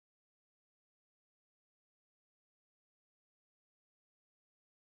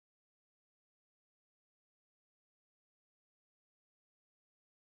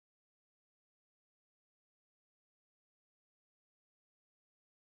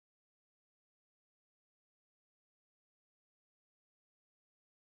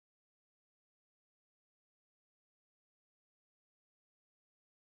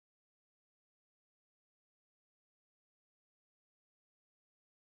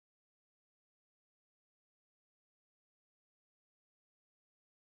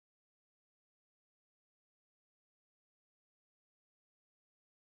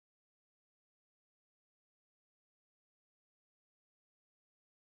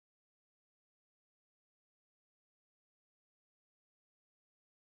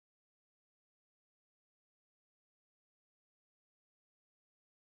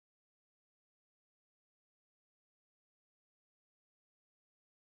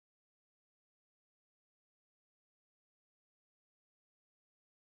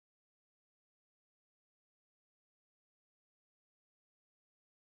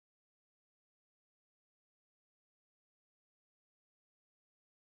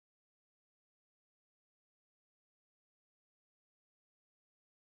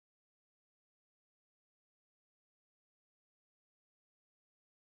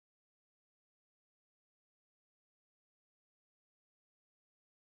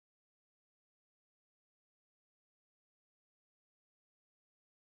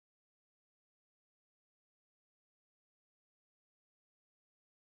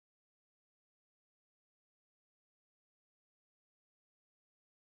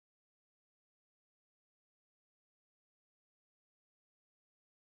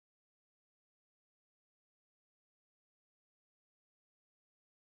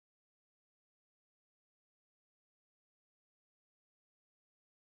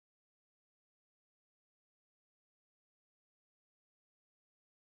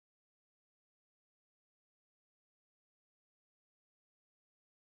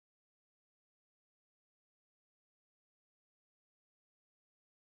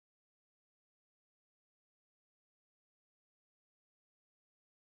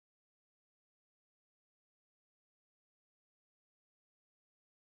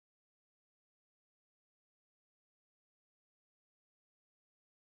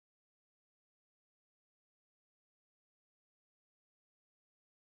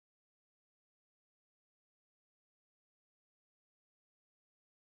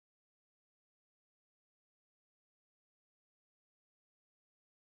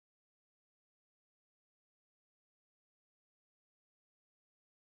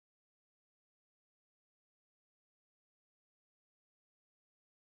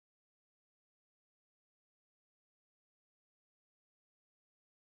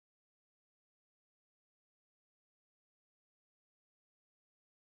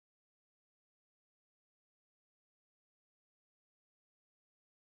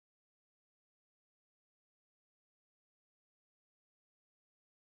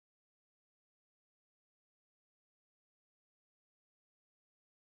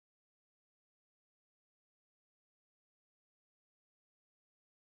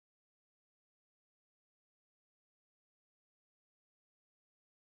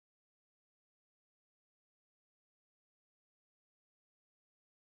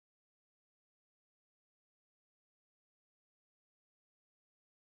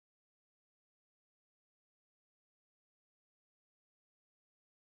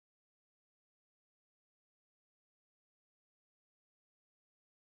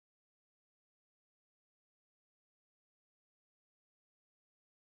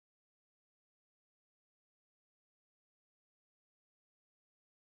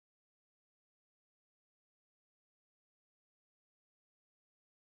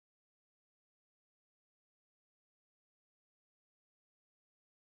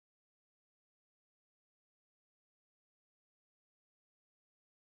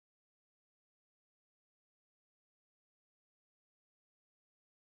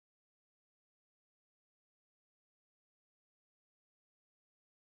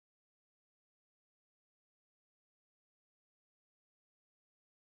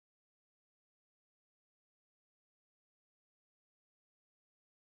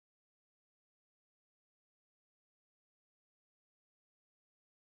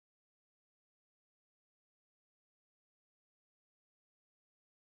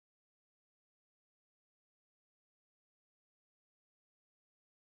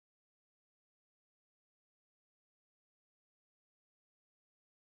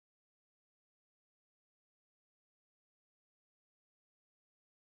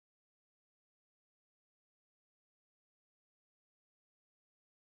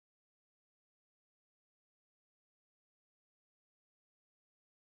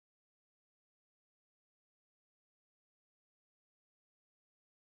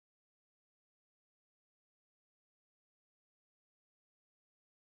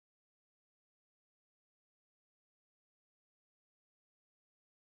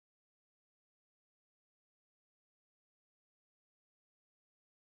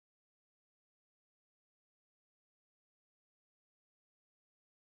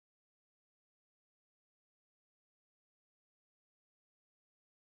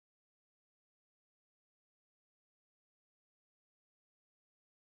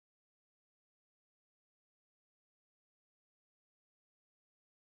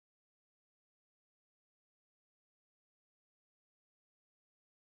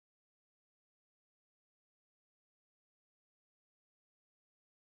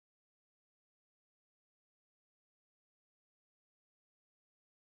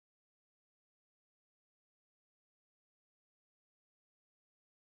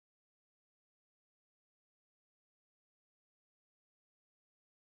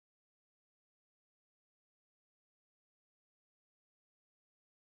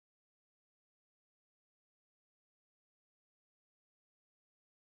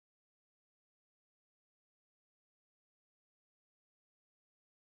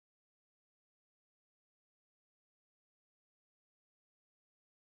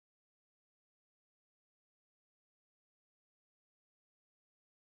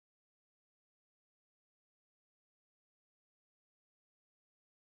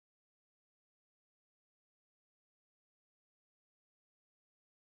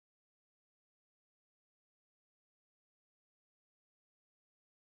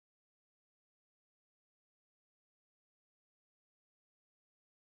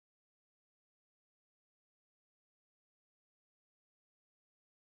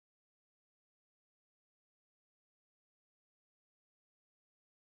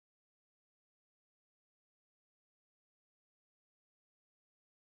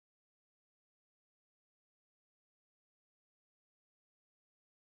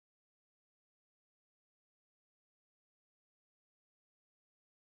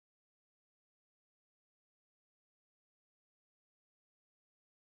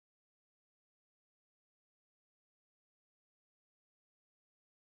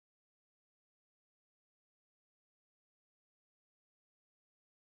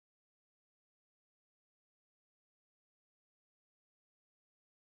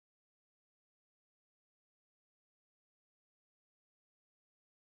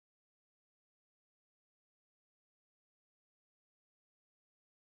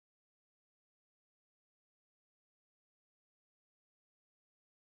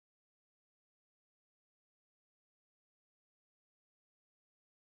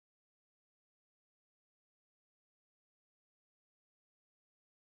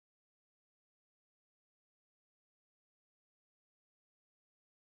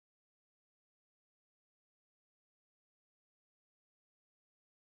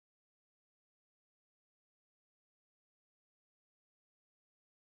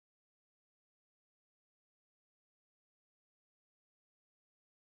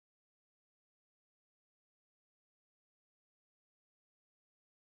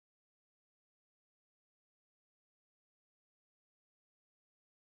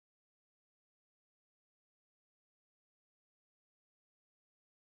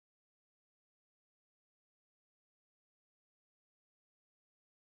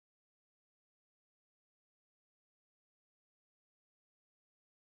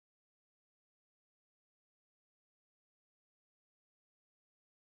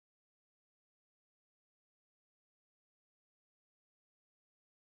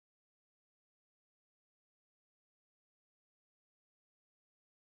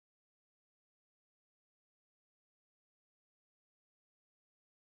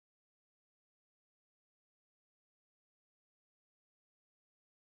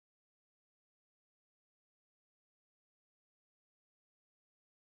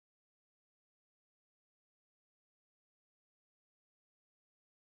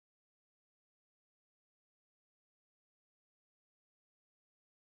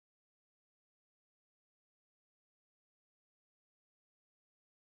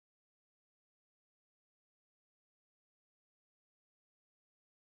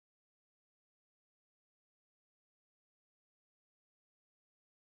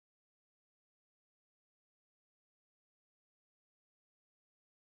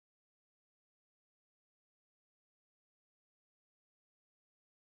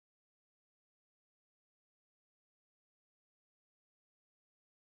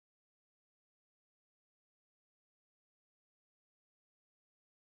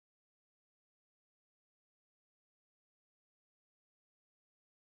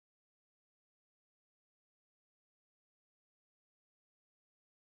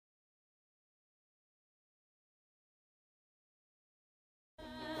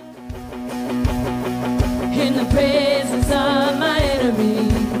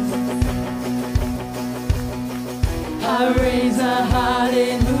a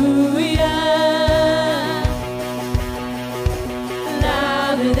hallelujah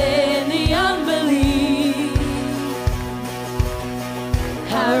louder than the unbelief.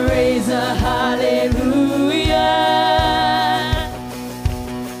 I raise a hallelujah.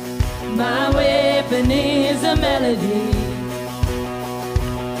 My weapon is a melody.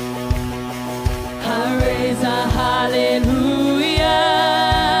 I raise a hallelujah.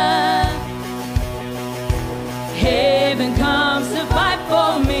 Heaven comes to fight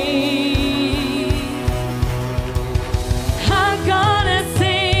for me. I'm gonna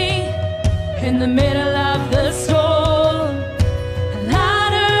sing in the middle of the storm.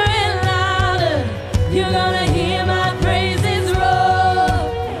 Louder and louder, you're gonna hear my praises roar.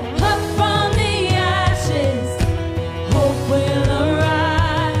 Up from the ashes, hope will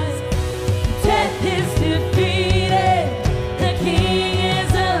arise. Death is defeated, the King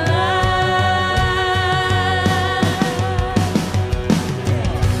is alive.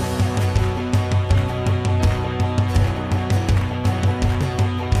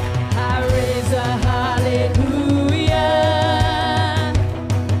 I raise a hallelujah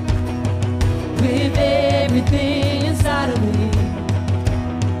with everything inside of me.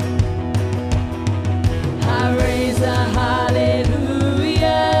 I raise a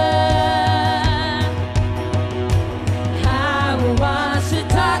hallelujah. I will watch the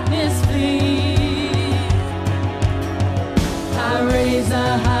darkness flee. I raise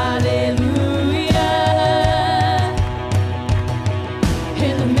a hallelujah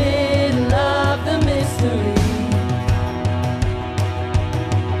in the middle of the mystery.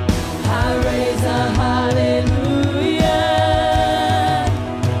 I raise a hallelujah.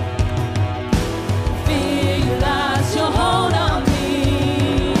 Fear you lost your hold on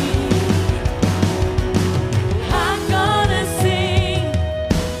me. I'm gonna sing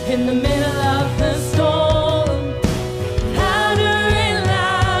in the middle of the storm. Louder and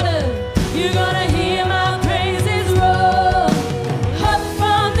louder, you're gonna hear my praises roar. Up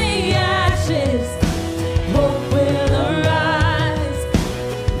from the ashes, hope will arise.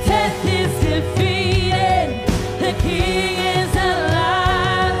 Death is defeated, the King is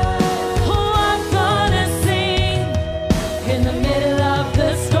alive. Oh, I'm gonna sing in the middle of the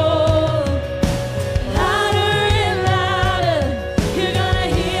storm. Louder and louder, you're gonna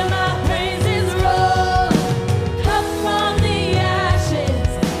hear my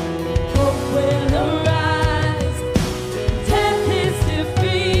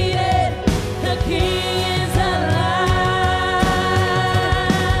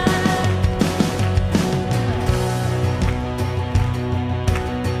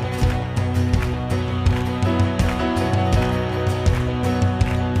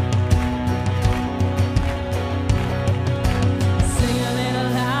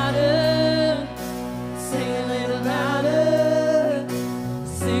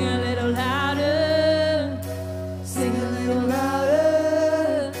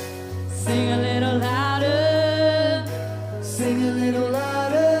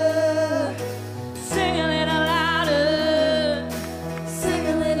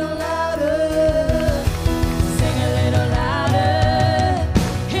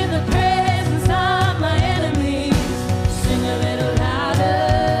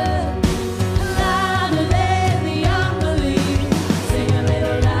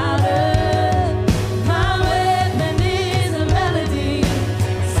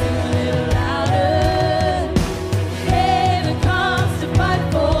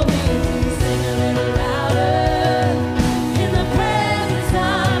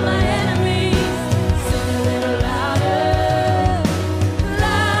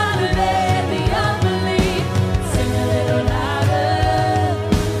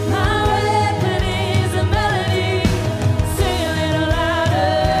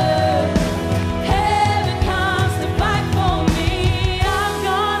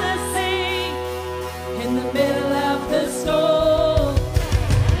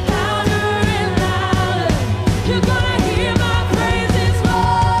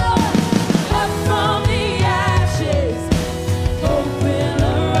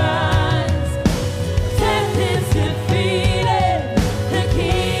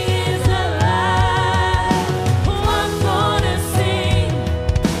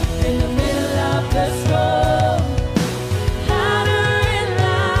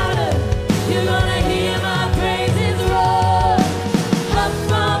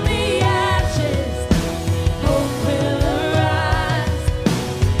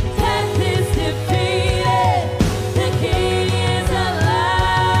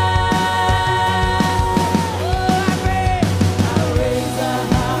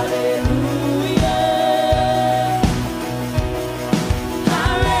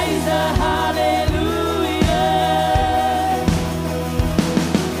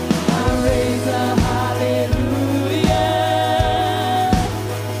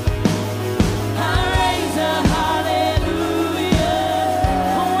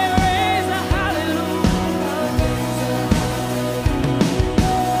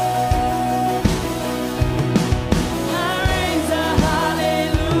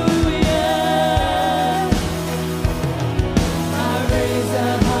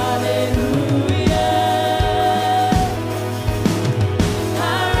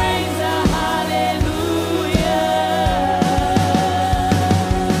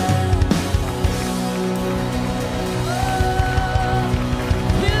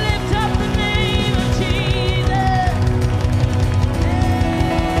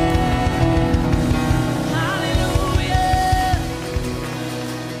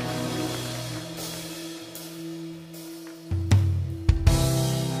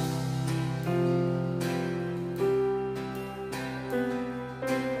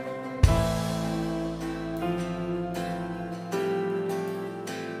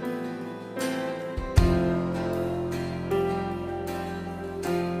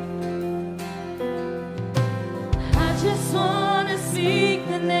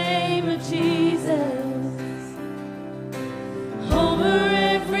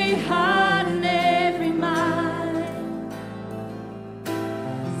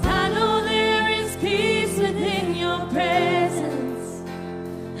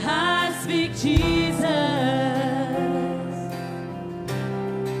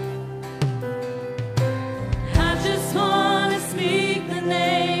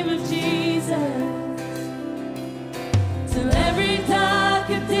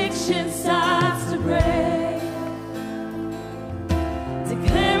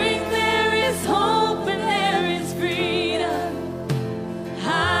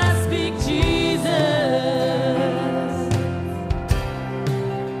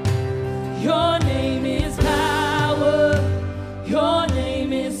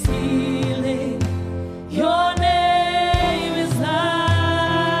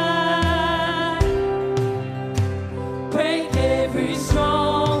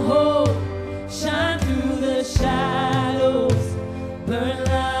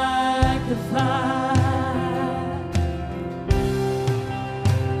the fire.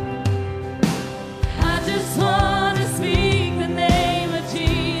 I just want to speak the name of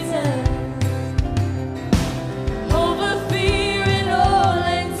Jesus over fear and all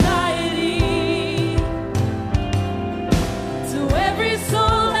anxiety. To every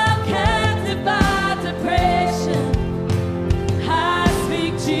soul held captive by depression, I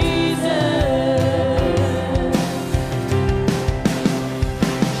speak Jesus.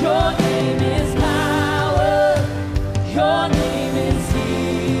 Your name is power. Your name is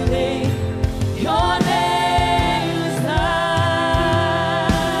healing. Your name is life.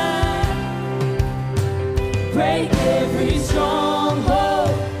 Break every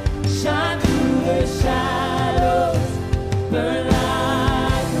stronghold. Shine through the shadows. Burn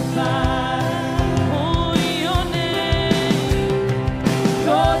like a fire. Oh, your name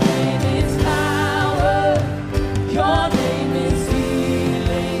is power. Your name is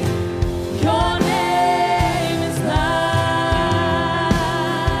healing. Your name is life.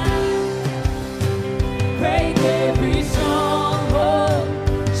 Break every stronghold.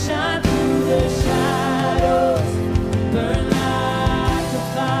 Shine through the shadows. Burn like a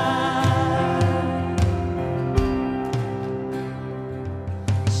fire.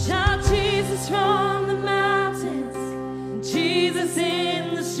 Shout Jesus from the mountains, Jesus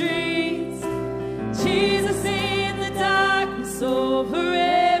in the streets, Jesus in the darkness over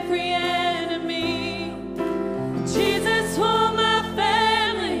every enemy, Jesus for my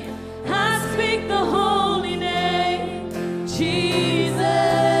family. I speak the holy name, Jesus.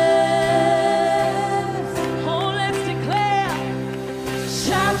 Oh, let's declare.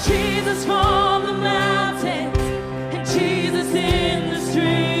 Shout Jesus from the mountains and Jesus in the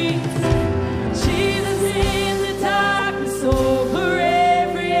streets, Jesus in the darkness over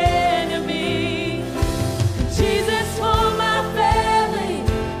every enemy, Jesus for my family.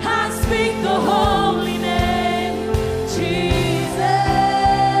 I speak the holy name, Jesus.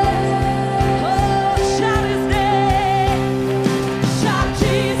 Oh, shout his name. Shout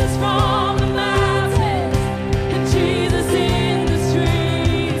Jesus from the mountains and Jesus in the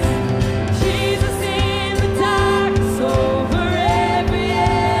streets, Jesus in the darkness over every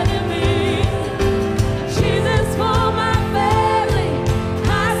enemy, Jesus for my family.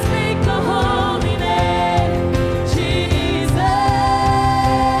 I speak the holy name, Jesus.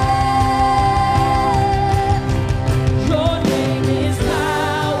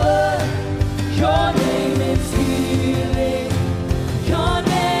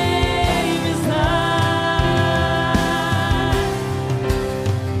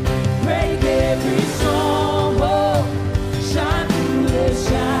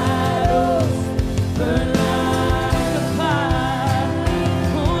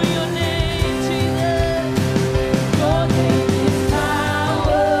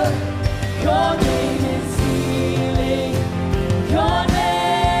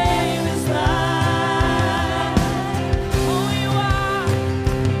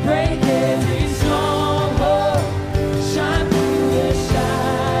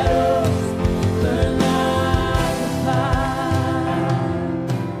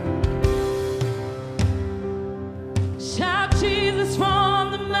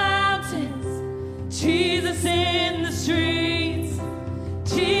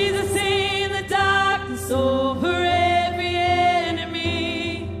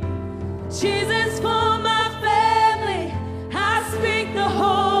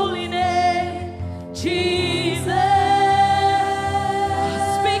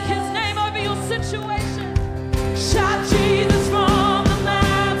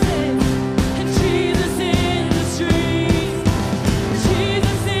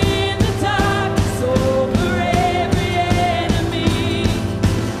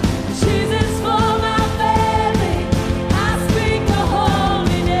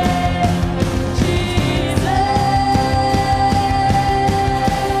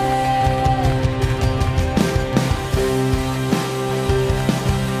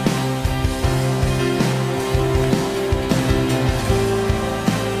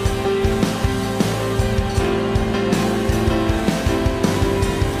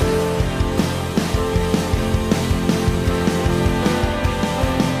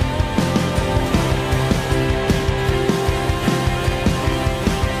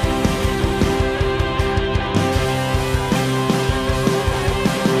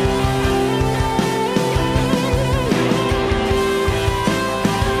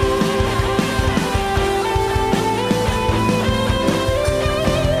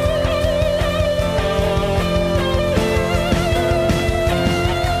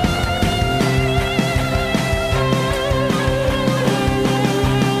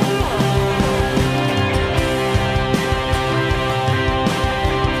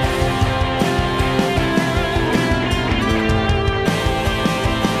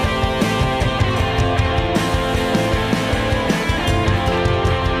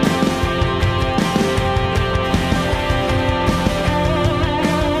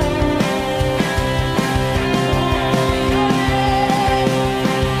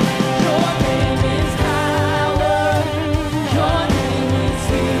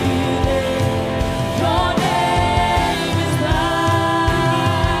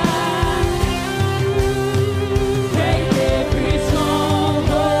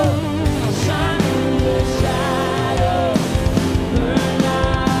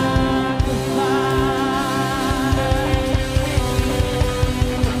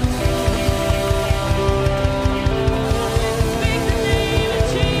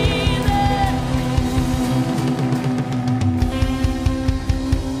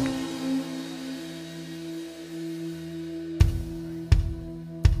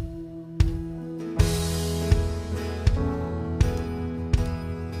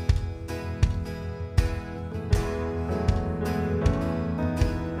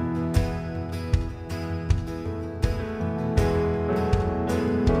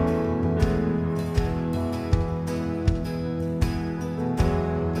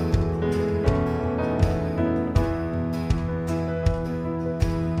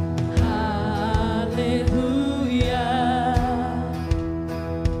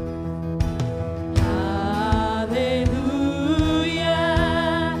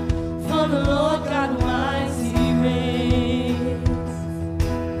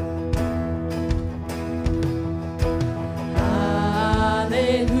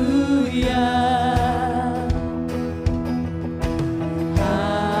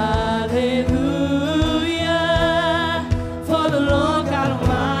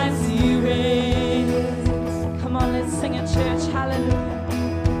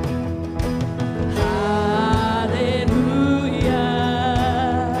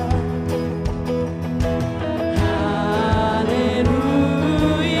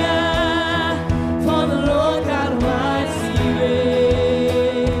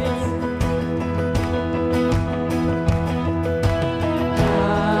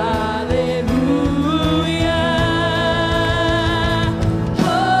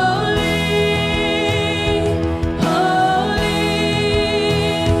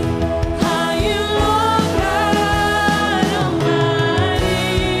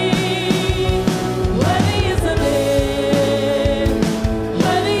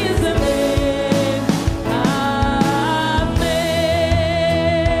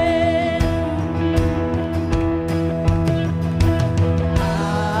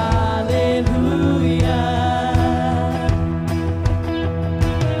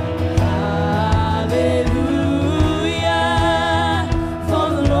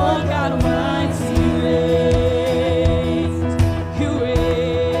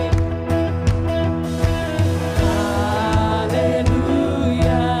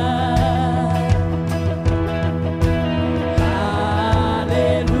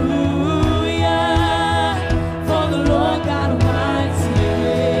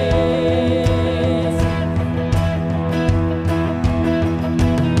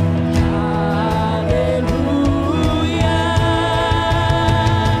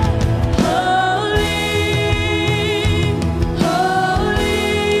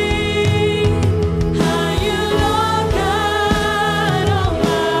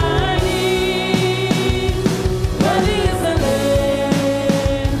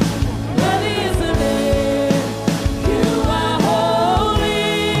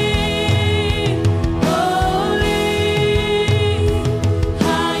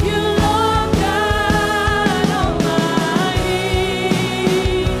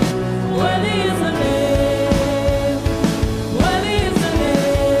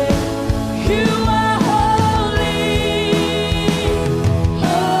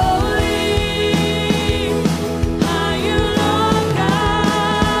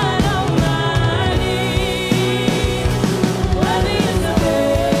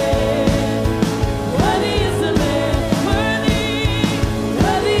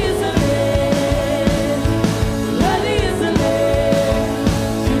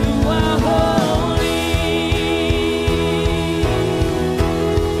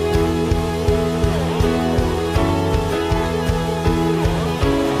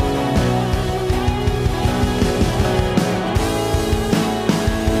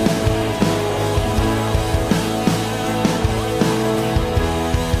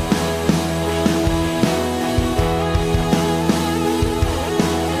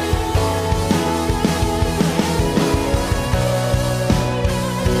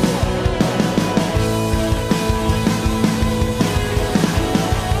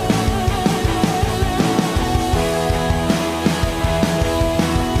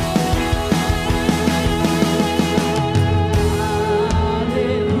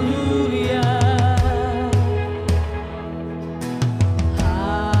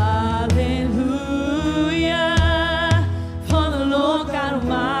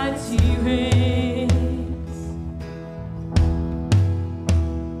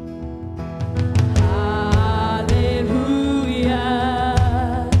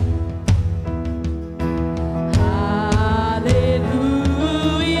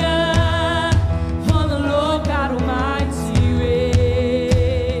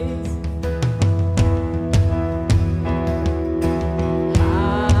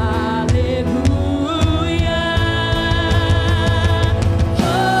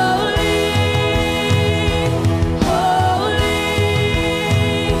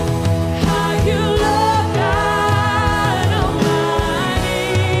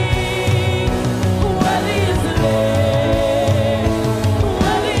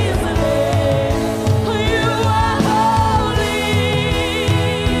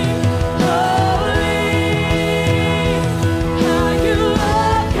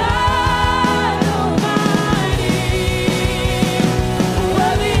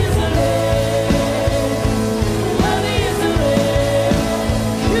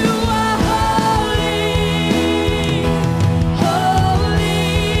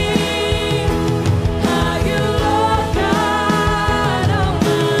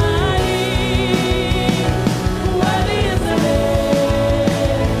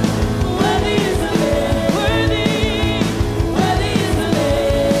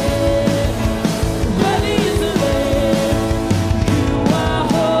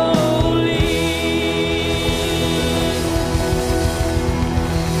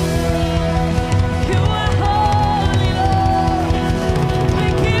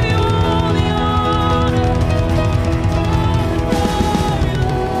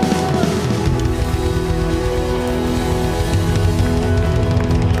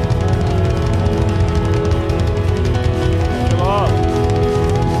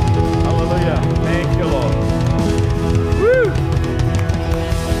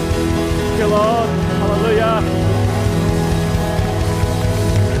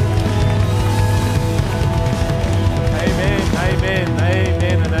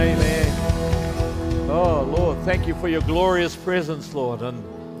 your glorious presence, Lord.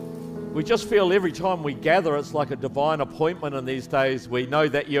 And we just feel every time we gather, it's like a divine appointment in these days. We know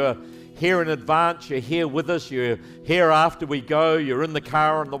that you're here in advance, you're here with us, you're here after we go, you're in the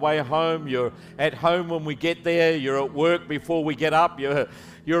car on the way home, you're at home when we get there, you're at work before we get up, you're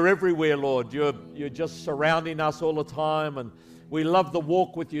everywhere, Lord. You're just surrounding us all the time, and we love the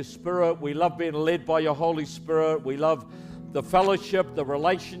walk with your Spirit. We love being led by your Holy Spirit. We love the fellowship, the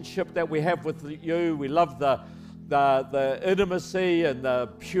relationship that we have with you. We love the intimacy and the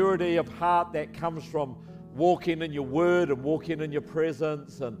purity of heart that comes from walking in your word and walking in your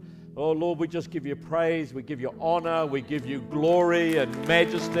presence. And oh Lord, we just give you praise, we give you honor, we give you glory and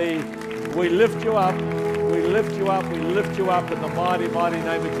majesty. We lift you up, we lift you up, we lift you up in the mighty, mighty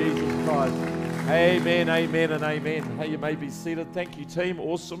name of Jesus Christ. Amen, amen, and amen. Hey, you may be seated. Thank you, team.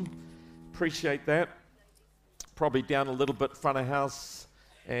 Awesome. Appreciate that. Probably down a little bit front of house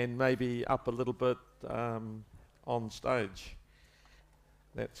and maybe up a little bit on stage.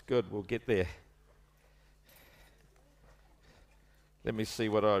 That's good. We'll get there. Let me see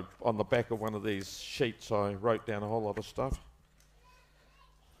what on the back of one of these sheets I wrote down a whole lot of stuff.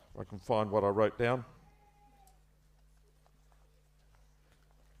 If I can find what I wrote down.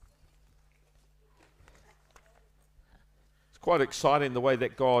 It's quite exciting the way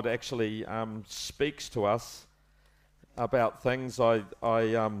that God actually speaks to us about things. I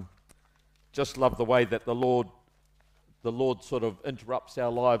just love the way that the Lord sort of interrupts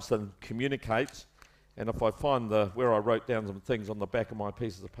our lives and communicates. And if I find where I wrote down some things on the back of my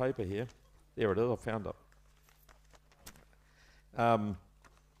pieces of paper here, there it is, I found it.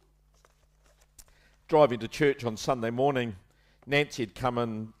 Driving to church on Sunday morning, Nancy had come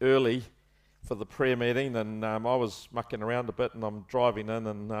in early for the prayer meeting, and I was mucking around a bit, and I'm driving in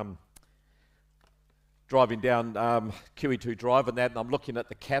and driving down QE2 Drive and that, and I'm looking at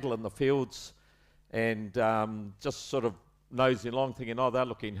the cattle in the fields and just sort of nosing along thinking, oh, they're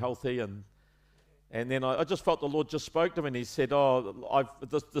looking healthy, and then I just felt the Lord just spoke to me, and he said, oh,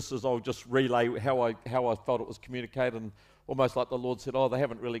 I'll just relay how I felt it was communicated, and almost like the Lord said, oh, they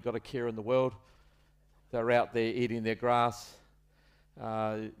haven't really got a care in the world. They're out there eating their grass.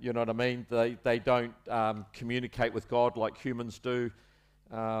 You know what I mean? They don't communicate with God like humans do.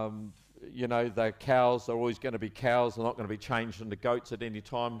 You know, the cows are always going to be cows. They're not going to be changed into goats at any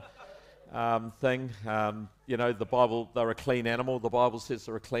time. You know, the Bible, they're a clean animal. The Bible says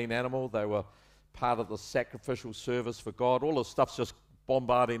they're a clean animal. They were part of the sacrificial service for God. All this stuff's just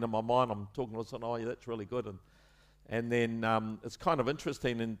bombarding in my mind. I'm talking to someone, oh yeah, that's really good. And then it's kind of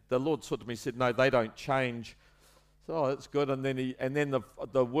interesting, and the Lord sort of me said, no, they don't change. So oh, that's good. And then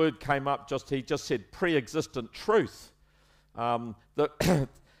the word came up, he just said pre-existent truth. What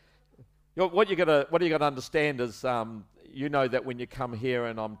you got to understand is, you know that when you come here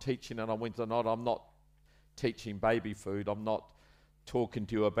and I'm teaching and on Wednesday night, I'm not teaching baby food. I'm not talking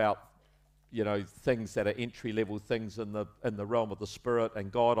to you about, you know, things that are entry-level things in the realm of the Spirit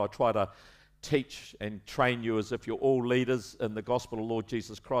and God. I try to teach and train you as if you're all leaders in the gospel of Lord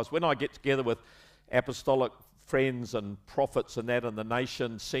Jesus Christ. When I get together with apostolic friends and prophets and that in the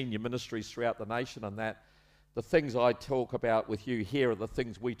nation, senior ministries throughout the nation and that, the things I talk about with you here are the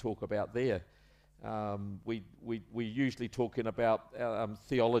things we talk about there. We usually talking about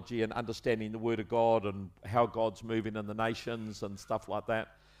theology and understanding the Word of God and how God's moving in the nations and stuff like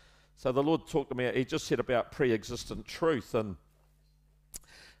that. So the Lord talked to me, he just said about pre-existent truth, and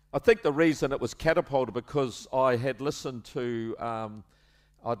I think the reason it was catapulted because I had listened to a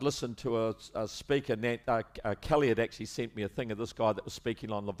speaker, Kelly had actually sent me a thing of this guy that was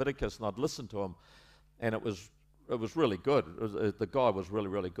speaking on Leviticus, and I'd listened to him, and it was really good. The guy was really,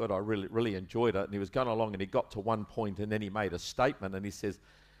 really good. I really enjoyed it, and he was going along, and he got to one point, and then he made a statement, and he says,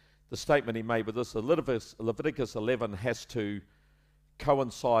 the statement he made with this, Leviticus 11 has to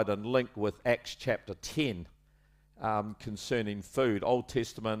coincide and link with Acts chapter 10 concerning food, Old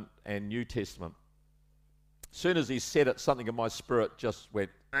Testament and New Testament. As soon as he said it, something in my spirit just went,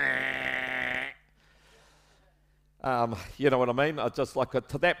 you know what I mean? I just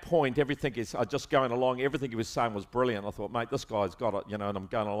to that point, everything is just going along. Everything he was saying was brilliant. I thought, mate, this guy's got it, you know. And I'm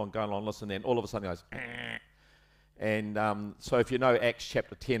going along, listen. Then all of a sudden he goes, and so if you know Acts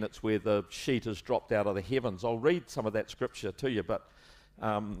chapter 10, it's where the sheet is dropped out of the heavens. I'll read some of that scripture to you, but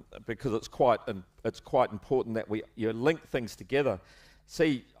because it's quite important that you link things together.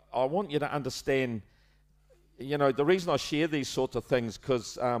 See, I want you to understand. You know, the reason I share these sorts of things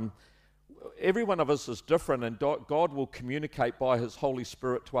because every one of us is different, and God will communicate by His Holy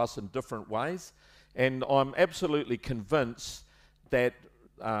Spirit to us in different ways. And I'm absolutely convinced that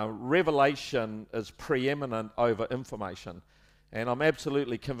revelation is preeminent over information. And I'm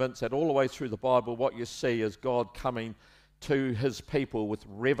absolutely convinced that all the way through the Bible, what you see is God coming to his people with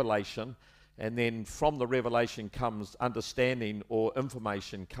revelation, and then from the revelation comes understanding, or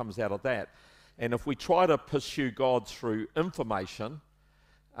information comes out of that. And if we try to pursue God through information,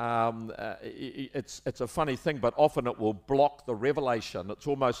 it's a funny thing, but often it will block the revelation. It's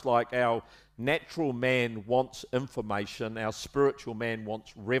almost like our natural man wants information, our spiritual man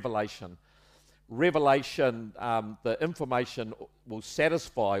wants revelation. Revelation, the information will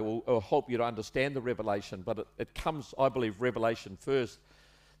satisfy, will help you to understand the revelation, but it comes, I believe, revelation first.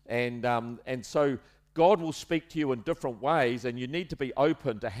 And so God will speak to you in different ways, and you need to be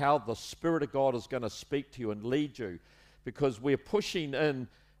open to how the Spirit of God is going to speak to you and lead you, because we're pushing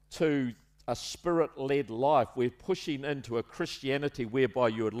into a Spirit-led life. We're pushing into a Christianity whereby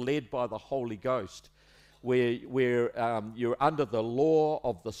you're led by the Holy Ghost, where you're under the law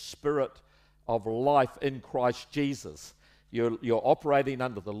of the Spirit of life in Christ Jesus. You're operating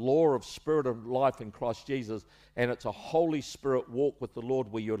under the law of Spirit of life in Christ Jesus, and it's a Holy Spirit walk with the Lord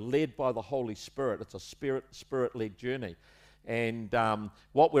where you're led by the Holy Spirit. It's a Spirit-led journey. And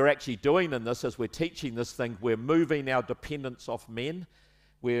what we're actually doing in this, as we're teaching this thing, we're moving our dependence off men.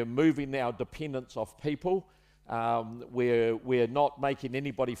 We're moving our dependence off people. We're not making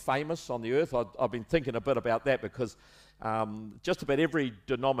anybody famous on the earth. I've been thinking a bit about that, because just about every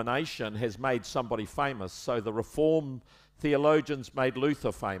denomination has made somebody famous. So the Reformed theologians made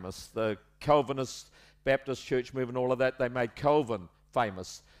Luther famous. The Calvinist Baptist church movement, all of that, they made Calvin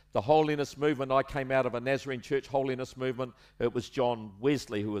famous. The holiness movement, I came out of a Nazarene church holiness movement. It was John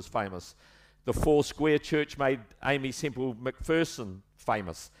Wesley who was famous. The Four Square Church made Amy Semple McPherson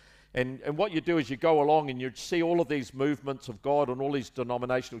famous. And what you do is you go along and you see all of these movements of God and all these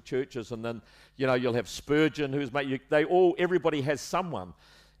denominational churches, and then, you know, you'll have Spurgeon, who's made, everybody has someone.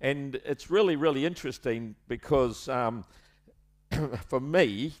 And it's really, really interesting, because for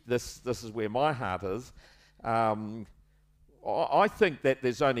me, this is where my heart is. I think that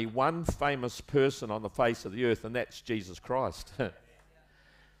there's only one famous person on the face of the earth, and that's Jesus Christ.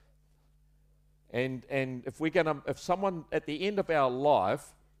 And if someone at the end of our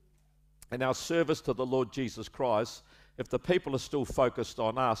life and our service to the Lord Jesus Christ, if the people are still focused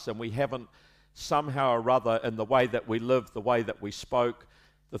on us and we haven't somehow or other, in the way that we lived, the way that we spoke,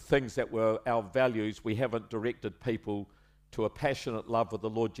 the things that were our values, we haven't directed people to a passionate love with the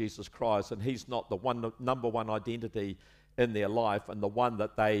Lord Jesus Christ, and he's not the number one identity in their life and the one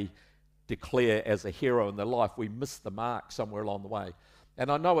that they declare as a hero in their life, we miss the mark somewhere along the way.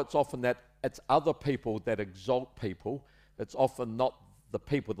 And I know it's often that it's other people that exalt people. It's often not the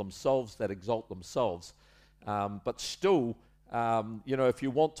people themselves that exalt themselves. But still, if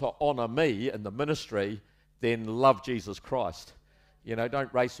you want to honor me in the ministry, then love Jesus Christ.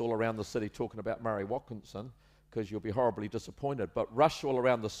 Don't race all around the city talking about Murray Watkinson, because you'll be horribly disappointed. But rush all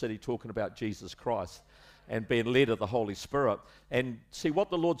around the city talking about Jesus Christ and being led of the Holy Spirit. And see, what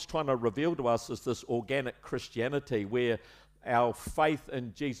the Lord's trying to reveal to us is this organic Christianity where our faith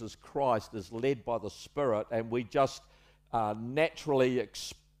in Jesus Christ is led by the Spirit, and we just naturally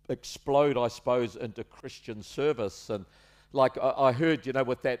explode, I suppose, into Christian service. And like I heard,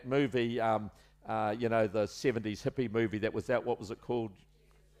 with that movie, the 70s hippie movie that was out, what was it called?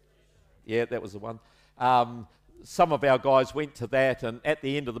 Yeah, that was the one. Some of our guys went to that, and at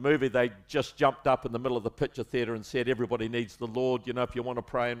the end of the movie, they just jumped up in the middle of the picture theatre and said, everybody needs the Lord. If you want to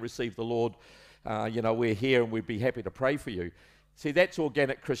pray and receive the Lord, we're here and we'd be happy to pray for you. See, that's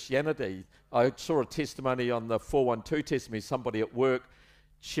organic Christianity. I saw a testimony on the 412 testimony, somebody at work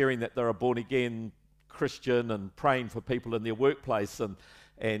sharing that they're a born-again Christian and praying for people in their workplace.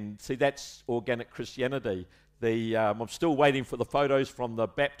 And see, that's organic Christianity. I'm still waiting for the photos from the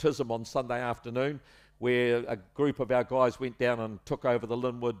baptism on Sunday afternoon, where a group of our guys went down and took over the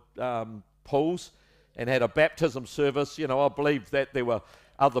Linwood pools and had a baptism service. I believe that there were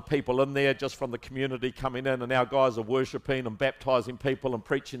other people in there just from the community coming in, and our guys are worshipping and baptizing people and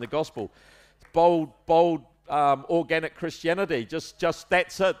preaching the gospel. Bold, organic Christianity. Just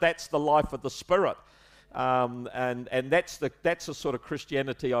that's it. That's the life of the Spirit, and that's the sort of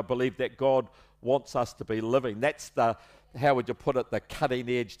Christianity I believe that God wants us to be living. That's the, how would you put it, the cutting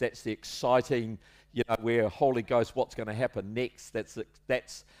edge. That's the exciting, where Holy Ghost, what's going to happen next.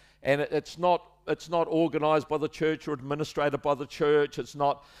 And it's not organised by the church or administrated by the church. It's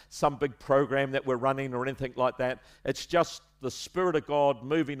not some big program that we're running or anything like that. It's just the Spirit of God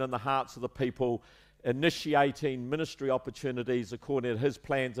moving in the hearts of the people, initiating ministry opportunities according to His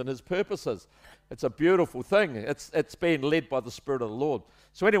plans and His purposes. It's a beautiful thing. It's being led by the Spirit of the Lord.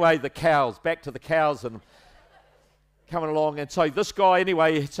 So anyway, the cows, back to the cows. And coming along. And so this guy,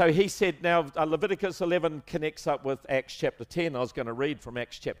 anyway, so he said, now Leviticus 11 connects up with Acts chapter 10. I was going to read from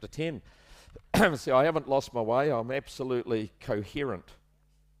Acts chapter 10. See, I haven't lost my way. I'm absolutely coherent.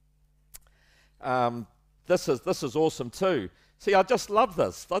 This is awesome too. See, I just love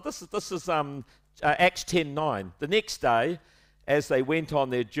this. This is Acts 10:9. The next day, as they went on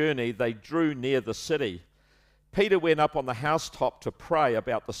their journey, they drew near the city. Peter went up on the housetop to pray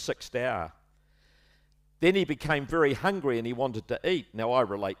about the 6th hour. Then he became very hungry and he wanted to eat. Now I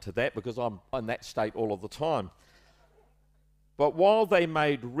relate to that because I'm in that state all of the time. But while they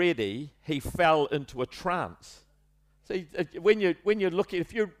made ready, he fell into a trance. See, when you're looking,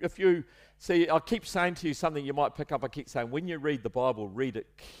 if you see, I keep saying to you something you might pick up. I keep saying, when you read the Bible, read it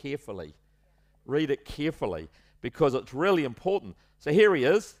carefully. Read it carefully because it's really important. So here he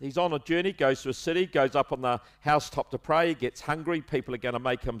is. He's on a journey, goes to a city, goes up on the housetop to pray, gets hungry. People are going to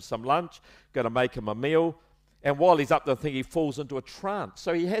make him some lunch, going to make him a meal. And while he's up there, he falls into a trance.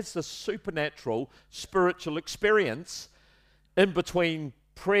 So he has this supernatural, spiritual experience in between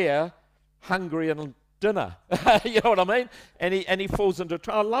prayer, hungry, and dinner. You know what I mean? And he falls into a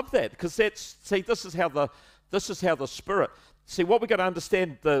trance. I love that because this is how the Spirit. See, what we've got to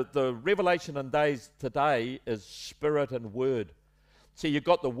understand, the revelation in days today is spirit and word. See, you've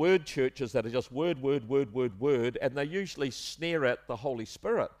got the word churches that are just word, and they usually snare at the Holy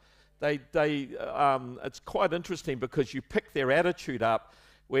Spirit. It's quite interesting because you pick their attitude up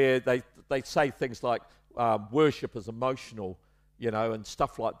where they say things like worship is emotional, you know, and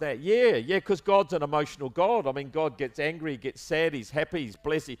stuff like that. Yeah, because God's an emotional God. I mean, God gets angry, he gets sad, he's happy, he's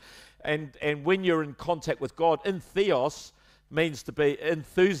blessed. And when you're in contact with God, in theos means to be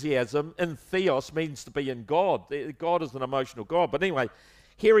enthusiasm, in theos means to be in God. God is an emotional God. But anyway,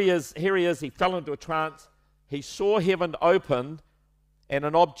 here he is, he fell into a trance. He saw heaven opened and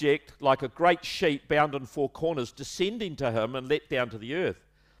an object like a great sheet bound in 4 corners descending to him and let down to the earth.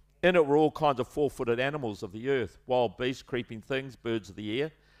 In it were all kinds of 4-footed animals of the earth, wild beasts, creeping things, birds of the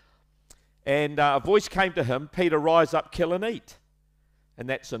air. And a voice came to him, Peter, rise up, kill and eat. And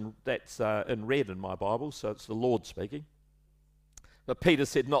that's in red in my Bible, so it's the Lord speaking. But Peter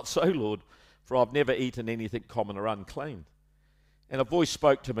said, not so, Lord, for I've never eaten anything common or unclean. And a voice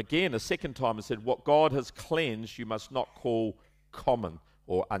spoke to him again a second time and said, what God has cleansed you must not call common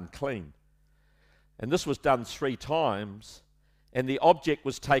or unclean. And this was done 3 times, and the object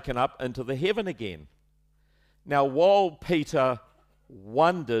was taken up into the heaven again. Now, while Peter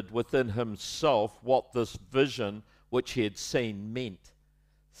wondered within himself what this vision which he had seen meant.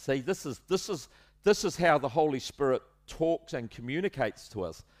 See, this is how the Holy Spirit talks and communicates to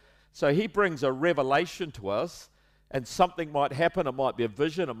us. So he brings a revelation to us, and something might happen. It might be a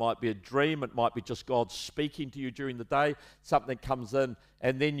vision, it might be a dream, it might be just God speaking to you during the day. Something comes in,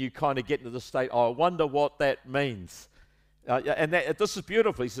 and then you kind of get into the state, oh, I wonder what that means. And this is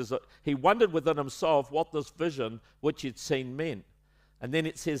beautiful. He says that he wondered within himself what this vision which he'd seen meant. And then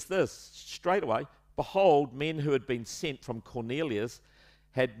it says this, straight away, behold, men who had been sent from Cornelius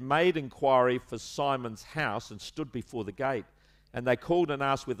had made inquiry for Simon's house and stood before the gate. And they called and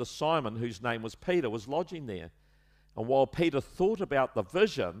asked whether Simon, whose name was Peter, was lodging there. And while Peter thought about the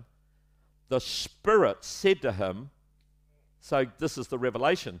vision, the Spirit said to him, so this is the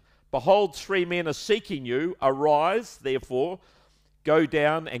revelation, behold, 3 men are seeking you. Arise, therefore, go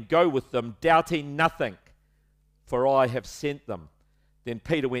down and go with them, doubting nothing, for I have sent them. Then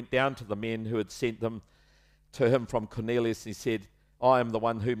Peter went down to the men who had sent them to him from Cornelius, and he said, I am the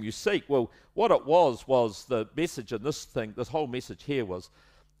one whom you seek. Well, what it was the message in this thing, this whole message here was,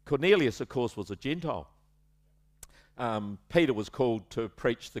 Cornelius, of course, was a Gentile. Peter was called to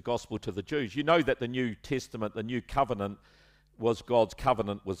preach the gospel to the Jews. You know that the New Testament, the New Covenant, was God's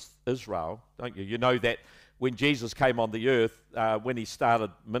covenant with Israel, don't you? You know that when Jesus came on the earth, when he started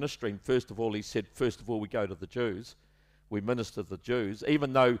ministering, first of all, he said, first of all, we go to the Jews. We minister to the Jews,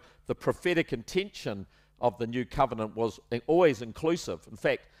 even though the prophetic intention of the new covenant was always inclusive. In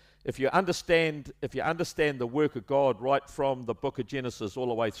fact, if you understand the work of God right from the book of Genesis all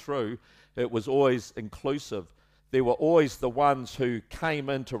the way through, it was always inclusive. There were always the ones who came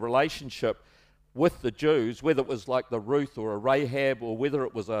into relationship with the Jews, whether it was like the Ruth or a Rahab, or whether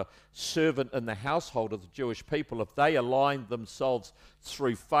it was a servant in the household of the Jewish people. If they aligned themselves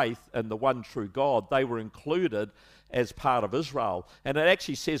through faith in the one true God, they were included as part of Israel. And it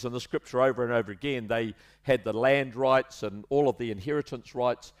actually says in the scripture over and over again, they had the land rights and all of the inheritance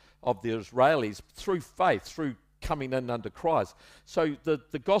rights of the Israelis through faith, through coming in under Christ. So the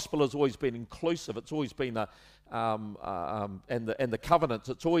gospel has always been inclusive. It's always been and the covenants,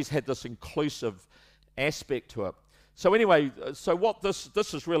 it's always had this inclusive aspect to it. So anyway, so what this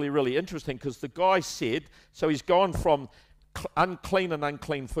is really, really interesting, because the guy said, so he's gone from unclean and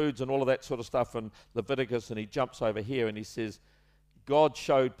unclean foods and all of that sort of stuff in Leviticus, and he jumps over here and he says, God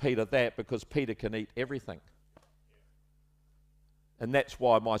showed Peter that because Peter can eat everything. And that's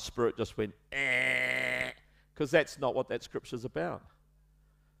why my spirit just went, because that's not what that scripture's about.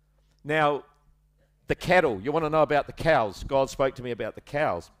 Now, the cattle, you want to know about the cows? God spoke to me about the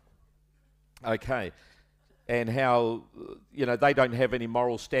cows. Okay. And how, they don't have any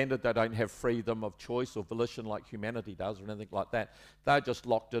moral standard, they don't have freedom of choice or volition like humanity does or anything like that. They're just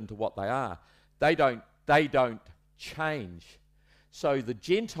locked into what they are. They don't change. So the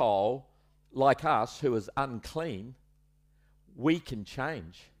Gentile, like us, who is unclean, we can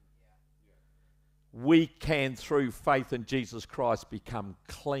change. We can, through faith in Jesus Christ, become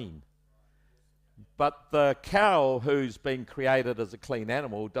clean. But the cow who's been created as a clean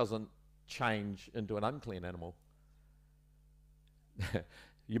animal doesn't change into an unclean animal.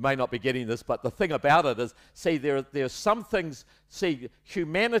 You may not be getting this, but the thing about it is, see, there are some things,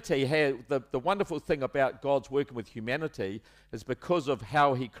 humanity, the wonderful thing about God's working with humanity is because of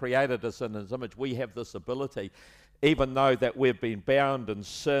how he created us in his image, we have this ability, even though that we've been bound in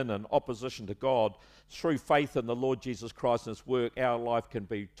sin and opposition to God, through faith in the Lord Jesus Christ and his work, our life can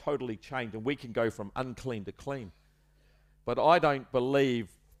be totally changed and we can go from unclean to clean. But I don't believe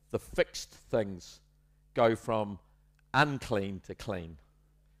the fixed things go from unclean to clean.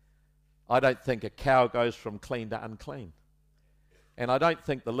 I don't think a cow goes from clean to unclean. And I don't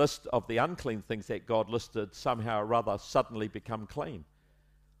think the list of the unclean things that God listed somehow or other suddenly become clean.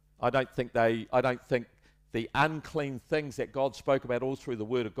 I don't think the unclean things that God spoke about all through the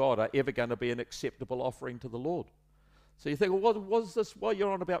Word of God are ever going to be an acceptable offering to the Lord. So you think, well, what is this? Well,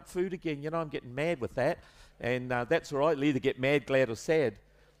 you're on about food again. I'm getting mad with that. And that's all right. You'll either get mad, glad, or sad.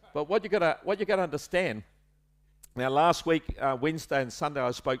 But what you got to understand, now last week, Wednesday and Sunday,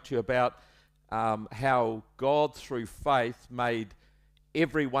 I spoke to you about how God, through faith, made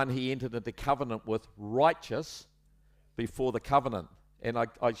everyone he entered into covenant with righteous before the covenant. And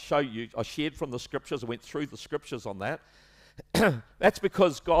I shared from the scriptures, I went through the scriptures on that. That's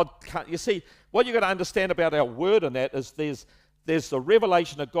because God can't, you see, what you've got to understand about our word in that is there's the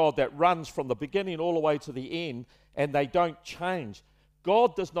revelation of God that runs from the beginning all the way to the end, and they don't change.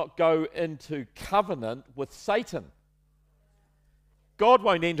 God does not go into covenant with Satan. God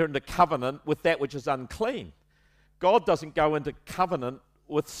won't enter into covenant with that which is unclean. God doesn't go into covenant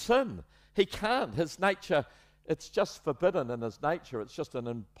with sin. He can't. His nature, it's just forbidden in his nature. It's just an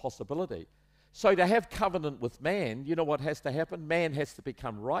impossibility. So to have covenant with man, you know what has to happen? Man has to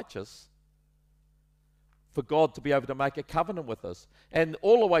become righteous for God to be able to make a covenant with us. And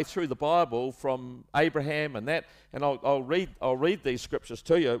all the way through the Bible, from Abraham and that, and I'll read these scriptures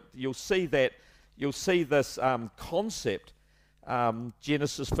to you. You'll see this concept,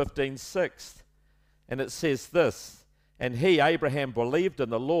 Genesis 15:6, and it says this: and he, Abraham, believed in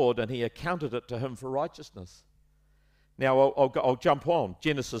the Lord, and he accounted it to him for righteousness. Now I'll jump on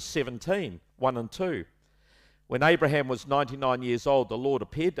Genesis 17:1 and 2. When Abraham was 99 years old, the Lord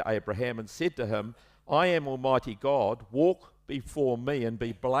appeared to Abraham and said to him, I am Almighty God, walk before me and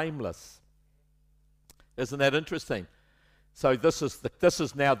be blameless. Isn't that interesting? So this is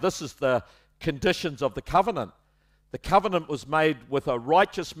the conditions of the covenant. The covenant was made with a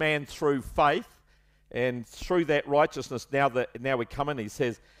righteous man through faith, and through that righteousness, now we come in, he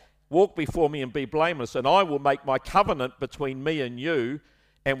says, walk before me and be blameless, and I will make my covenant between me and you,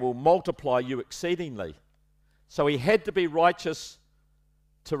 and will multiply you exceedingly. So he had to be righteous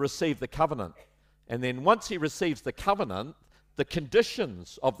to receive the covenant. And then once he receives the covenant, the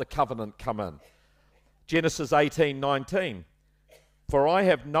conditions of the covenant come in. Genesis 18:19. For I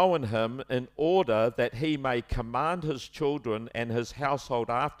have known him in order that he may command his children and his household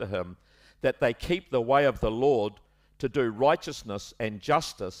after him, that they keep the way of the Lord to do righteousness and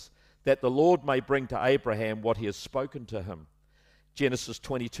justice, that the Lord may bring to Abraham what he has spoken to him. Genesis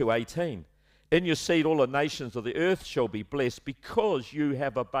 22:18. In your seed all the nations of the earth shall be blessed, because you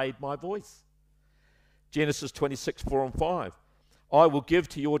have obeyed my voice. Genesis 26:4 and 5. I will give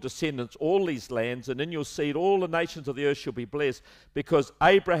to your descendants all these lands, and in your seed all the nations of the earth shall be blessed, because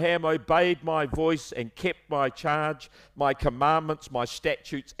Abraham obeyed my voice and kept my charge, my commandments, my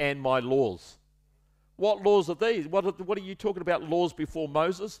statutes, and my laws. What laws are these? What are you talking about, laws before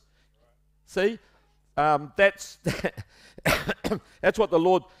Moses? See? That's what the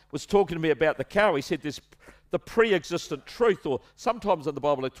Lord was talking to me about the cow. He said this, the pre-existent truth, or sometimes in the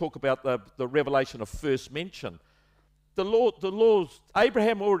Bible they talk about the revelation of first mention. The laws,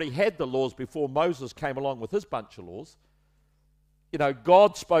 Abraham already had the laws before Moses came along with his bunch of laws. you know,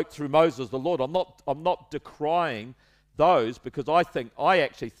 God spoke through Moses, the Lord. I'm not decrying those, because I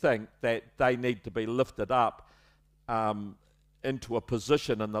actually think that they need to be lifted up into a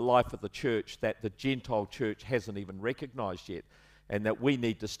position in the life of the church that the Gentile church hasn't even recognized yet, and that we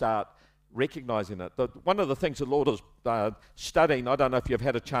need to start recognizing it. One of the things the Lord is studying, I don't know if you've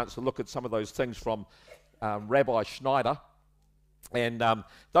had a chance to look at some of those things from Rabbi Schneider. And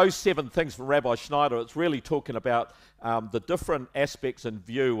those 7 things from Rabbi Schneider, it's really talking about the different aspects and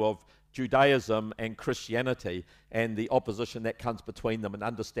view of Judaism and Christianity and the opposition that comes between them, and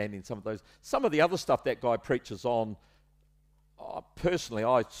understanding some of those. Some of the other stuff that guy preaches on, personally,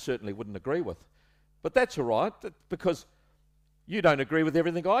 I certainly wouldn't agree with. But that's all right, because you don't agree with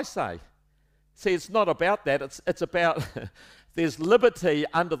everything I say. See, it's not about that. It's about there's liberty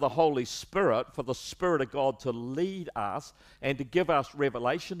under the Holy Spirit for the Spirit of God to lead us and to give us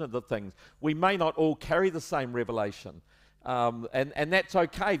revelation of the things. We may not all carry the same revelation, and that's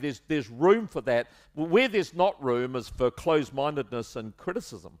okay. There's room for that. Where there's not room is for closed-mindedness and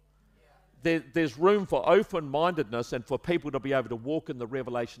criticism. There's room for open-mindedness and for people to be able to walk in the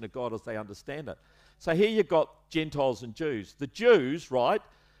revelation of God as they understand it. So here you've got Gentiles and Jews. The Jews, right,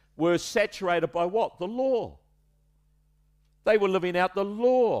 were saturated by what? The law. They were living out the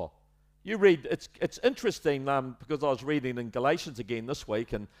law. You read, it's interesting, because I was reading in Galatians again this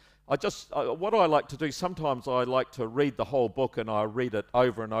week, and what I like to do, sometimes I like to read the whole book, and I read it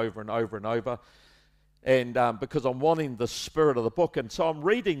over and over and over and over, and because I'm wanting the spirit of the book. And so I'm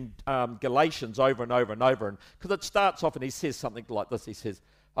reading Galatians over and over and over, and because it starts off and he says something like this. He says,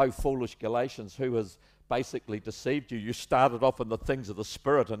 "Oh, foolish Galatians, who has basically deceived you? You started off in the things of the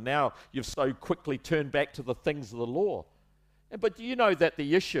Spirit, and now you've so quickly turned back to the things of the law." But you know that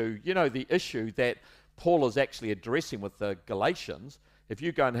the issue that Paul is actually addressing with the Galatians, if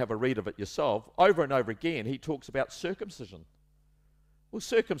you go and have a read of it yourself, over and over again, he talks about circumcision. Well,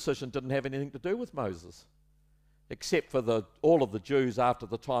 circumcision didn't have anything to do with Moses, except for all of the Jews after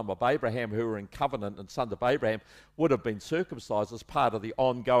the time of Abraham who were in covenant and sons of Abraham would have been circumcised as part of the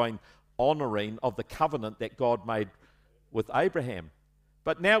ongoing honouring of the covenant that God made with Abraham.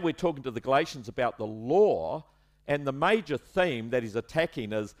 But now we're talking to the Galatians about the law, and the major theme that he's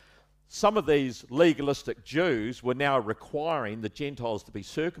attacking is some of these legalistic Jews were now requiring the Gentiles to be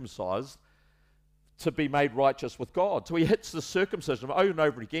circumcised to be made righteous with God. So he hits the circumcision over and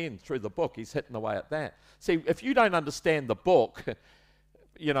over again through the book. He's hitting away at that. See, if you don't understand the book,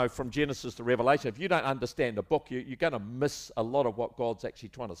 you know, from Genesis to Revelation, if you don't understand the book, you're going to miss a lot of what God's actually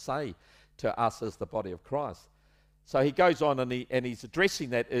trying to say to us as the body of Christ. So he goes on and he's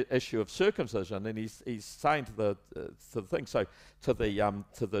addressing that issue of circumcision, and he's saying to the thing, so to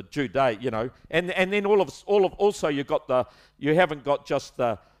the Judaic, you know, and then also you haven't got just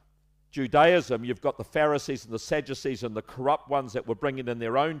the Judaism, you've got the Pharisees and the Sadducees and the corrupt ones that were bringing in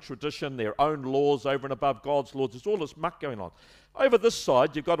their own tradition, their own laws over and above God's laws. There's all this muck going on. Over this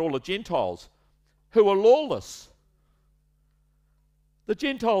side, you've got all the Gentiles who are lawless. The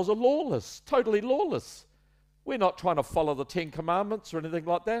Gentiles are lawless, totally lawless. We're not trying to follow the 10 Commandments or anything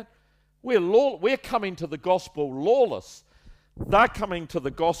like that. We're coming to the gospel lawless. They're coming to the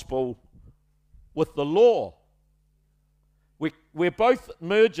gospel with the law. We're both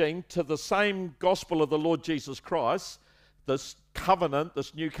merging to the same gospel of the Lord Jesus Christ, this covenant,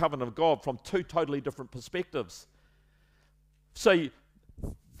 this new covenant of God, from 2 totally different perspectives. So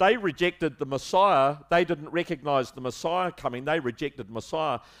they rejected the Messiah. They didn't recognize the Messiah coming. They rejected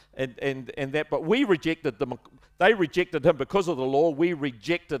Messiah, and that. But we rejected them. They rejected him because of the law. We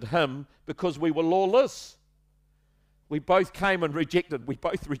rejected him because we were lawless. We both came and rejected. We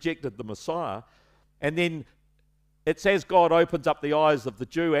both rejected the Messiah, and then it's as God opens up the eyes of the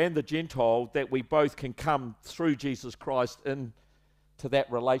Jew and the Gentile that we both can come through Jesus Christ into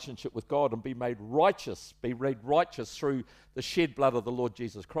that relationship with God and be made righteous through the shed blood of the Lord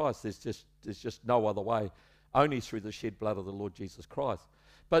Jesus Christ. There's just no other way, only through the shed blood of the Lord Jesus Christ.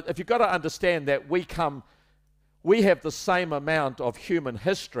 But if you've got to understand that we have the same amount of human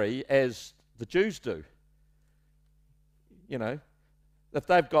history as the Jews do. You know,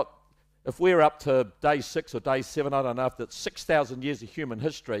 if we're up to day 6 or day 7, I don't know if that's 6,000 years of human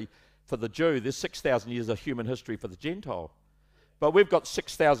history for the Jew, there's 6,000 years of human history for the Gentile. But we've got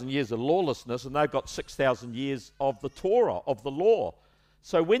 6,000 years of lawlessness, and they've got 6,000 years of the Torah, of the law.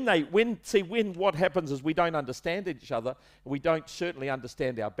 So when what happens is we don't understand each other, and we don't certainly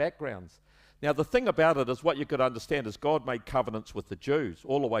understand our backgrounds. Now, the thing about it is what you've got to understand is God made covenants with the Jews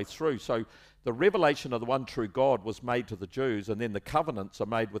all the way through. So the revelation of the one true God was made to the Jews, and then the covenants are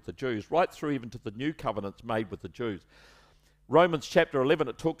made with the Jews, right through even to the new covenants made with the Jews. Romans chapter 11,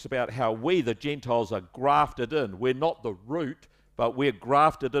 it talks about how we, the Gentiles, are grafted in. We're not the root, but we're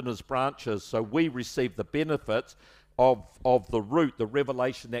grafted in as branches, so we receive the benefits of the root, the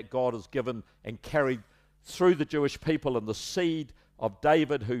revelation that God has given and carried through the Jewish people, and the seed of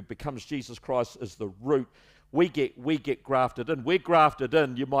David who becomes Jesus Christ is the root. We get grafted in. We're grafted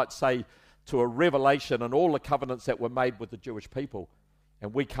in, you might say, to a revelation and all the covenants that were made with the Jewish people.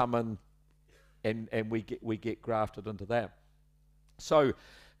 And we come in and we get grafted into that. So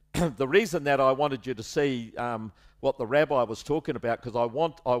the reason that I wanted you to see what the rabbi was talking about, because I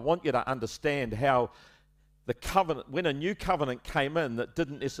want you to understand how the covenant, when a new covenant came in, that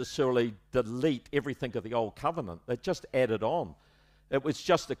didn't necessarily delete everything of the old covenant. It just added on. It was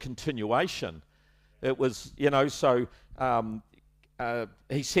just a continuation. It was, so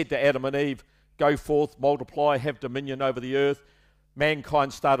he said to Adam and Eve, go forth, multiply, have dominion over the earth.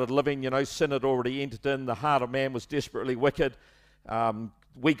 Mankind started living, sin had already entered in. The heart of man was desperately wicked.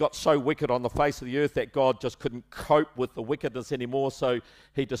 We got so wicked on the face of the earth that God just couldn't cope with the wickedness anymore, so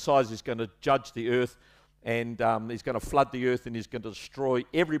he decides he's going to judge the earth, and he's going to flood the earth, and he's going to destroy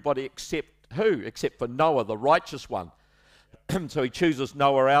everybody except who? Except for Noah, the righteous one. So he chooses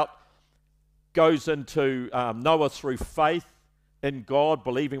Noah out, goes into Noah through faith in God,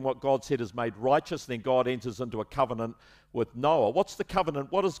 believing what God said is made righteous. Then God enters into a covenant with Noah. What's the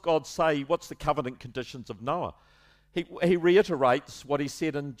covenant? What does God say? What's the covenant conditions of Noah? He reiterates what he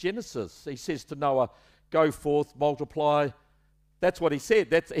said in Genesis. He says to Noah, go forth, multiply. That's what he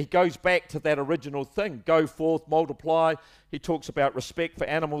said. He goes back to that original thing. Go forth, multiply. He talks about respect for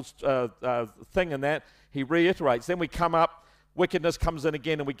animals thing and that. He reiterates. Then we come up, wickedness comes in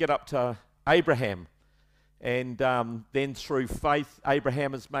again, and we get up to Abraham. And then through faith,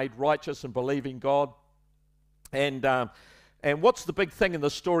 Abraham is made righteous and believing God. And what's the big thing in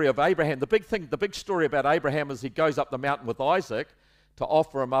the story of Abraham? The big story about Abraham is he goes up the mountain with Isaac to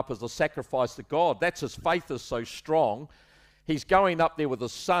offer him up as a sacrifice to God. That's his faith is so strong. He's going up there with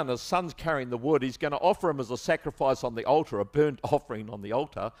his son. His son's carrying the wood. He's going to offer him as a sacrifice on the altar, a burnt offering on the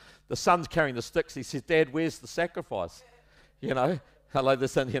altar. The son's carrying the sticks. He says, Dad, where's the sacrifice? Hello, the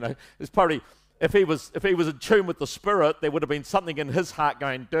son, it's probably... If he was in tune with the Spirit, there would have been something in his heart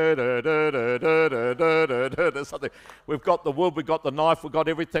going, something. We've got the wood, we've got the knife, we've got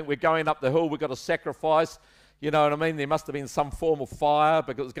everything. We're going up the hill, we've got a sacrifice. You know what I mean? There must have been some form of fire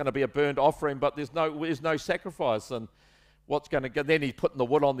because it's going to be a burnt offering, but there's no sacrifice. And what's going to go? Then he's putting the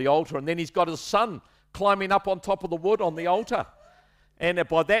wood on the altar, and then he's got his son climbing up on top of the wood on the altar. And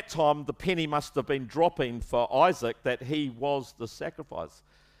by that time, the penny must have been dropping for Isaac that he was the sacrifice.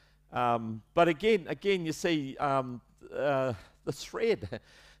 But again, you see the thread,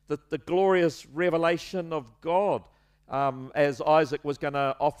 the glorious revelation of God, as Isaac was going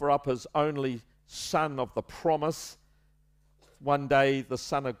to offer up his only son of the promise. One day, the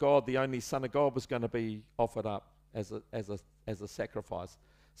Son of God, the only Son of God, was going to be offered up as a sacrifice.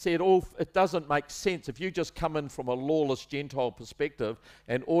 See, it doesn't make sense if you just come in from a lawless Gentile perspective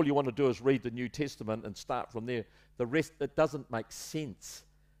and all you want to do is read the New Testament and start from there. The rest, it doesn't make sense.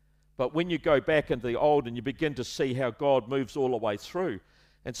 But when you go back into the Old and you begin to see how God moves all the way through,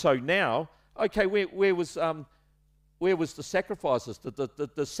 and so now, okay, where was the sacrifices? Did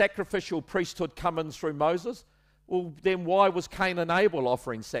the sacrificial priesthood come in through Moses? Well, then why was Cain and Abel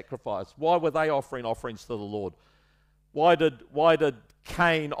offering sacrifice? Why were they offering offerings to the Lord? Why did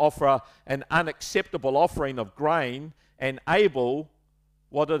Cain offer an unacceptable offering of grain, and Abel,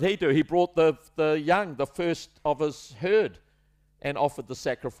 what did he do? He brought the young, the first of his herd, and offered the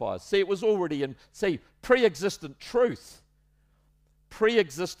sacrifice. See, it was already pre-existent truth.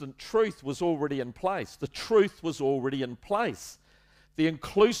 Pre-existent truth was already in place. The truth was already in place. The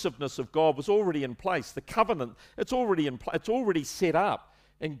inclusiveness of God was already in place. The covenant, it's already in place. It's already set up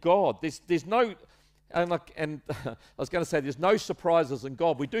in God. There's no, and I was going to say there's no surprises in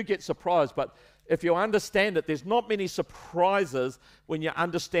God. We do get surprised, but if you understand it, there's not many surprises when you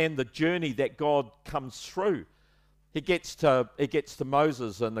understand the journey that God comes through. He gets to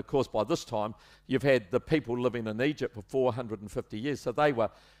Moses, and of course by this time you've had the people living in Egypt for 450 years, so they were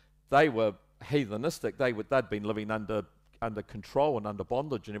heathenistic. They'd been living under control and under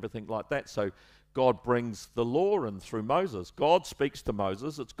bondage and everything like that. So God brings the law in through Moses. God speaks to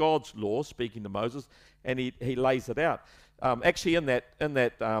Moses. It's God's law speaking to Moses, and he lays it out. Actually, in the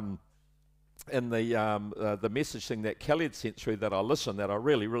message thing that Kelly had sent through that I listened, that I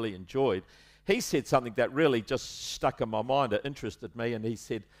really, really enjoyed, he said something that really just stuck in my mind. It interested me, and he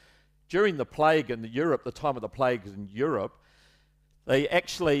said, during the plague in Europe, the time of the plagues in Europe, they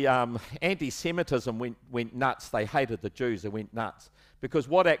actually, anti-Semitism went nuts. They hated the Jews. They went nuts. Because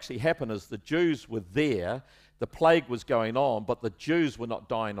what actually happened is the Jews were there, the plague was going on, but the Jews were not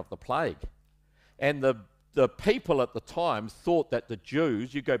dying of the plague. And the people at the time thought that the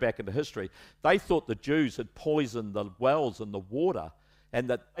Jews, you go back into history, they thought the Jews had poisoned the wells and the water, and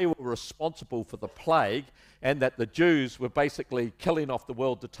that they were responsible for the plague, and that the Jews were basically killing off the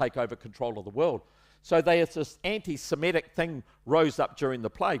world to take over control of the world. So this anti-Semitic thing rose up during the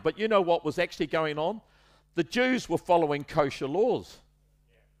plague. But you know what was actually going on? The Jews were following kosher laws.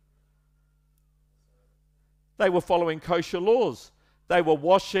 They were following kosher laws. They were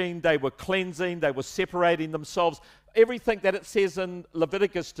washing, they were cleansing, they were separating themselves. Everything that it says in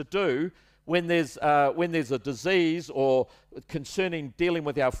Leviticus to do when there's a disease or concerning dealing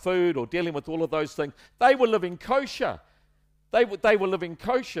with our food or dealing with all of those things, they were living kosher. They were living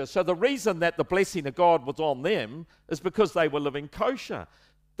kosher. So the reason that the blessing of God was on them is because they were living kosher.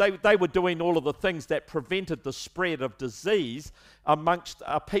 They were doing all of the things that prevented the spread of disease amongst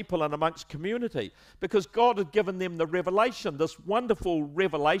people and amongst community, because God had given them the revelation, this wonderful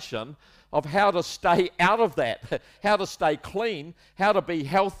revelation of how to stay out of that, how to stay clean, how to be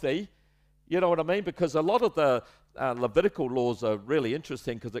healthy. You know what I mean? Because a lot of the Levitical laws are really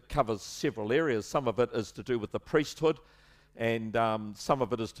interesting because it covers several areas. Some of it is to do with the priesthood, and some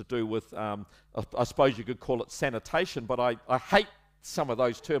of it is to do with, I suppose you could call it sanitation, but I hate some of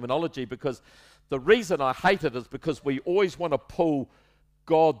those terminology, because the reason I hate it is because we always want to pull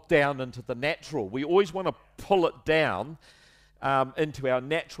God down into the natural. We always want to pull it down into our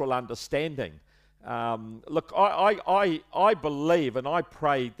natural understanding. Look, I believe and I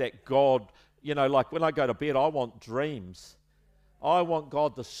pray that God, you know, like when I go to bed, I want dreams. I want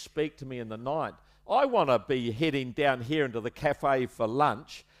God to speak to me in the night. I want to be heading down here into the cafe for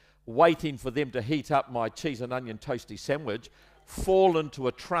lunch, waiting for them to heat up my cheese and onion toasty sandwich, fall into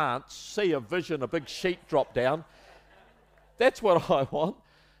a trance, see a vision, a big sheet drop down. That's what I want.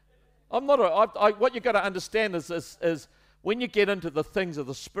 What you've got to understand is when you get into the things of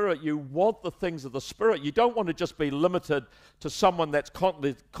the Spirit, you want the things of the Spirit. You don't want to just be limited to someone that's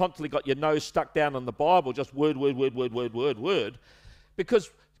constantly got your nose stuck down in the Bible, just word, because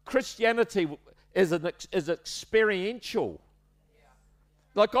Christianity is experiential.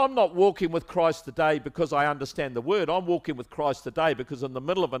 Like, I'm not walking with Christ today because I understand the Word. I'm walking with Christ today because in the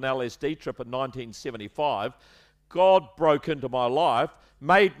middle of an LSD trip in 1975, God broke into my life,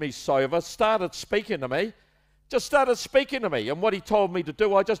 made me sober, started speaking to me. And what he told me to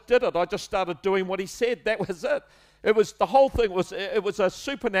do, I just did it. I just started doing what he said. That was it. The whole thing was a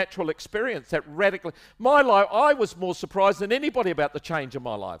supernatural experience that radically, my life, I was more surprised than anybody about the change in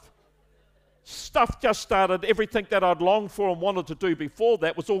my life. Stuff just started, everything that I'd longed for and wanted to do before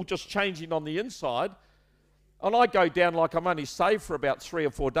that was all just changing on the inside. And I go down, like I'm only saved for about 3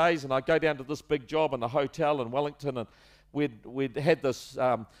 or 4 days, and I go down to this big job in a hotel in Wellington, and we'd had this,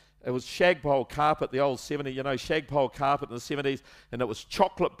 it was shagpole carpet, the old 70s, you know, shagpole carpet in the 70s, and it was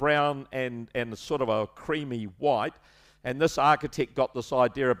chocolate brown and sort of a creamy white. And this architect got this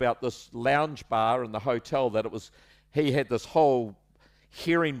idea about this lounge bar in the hotel that he had this whole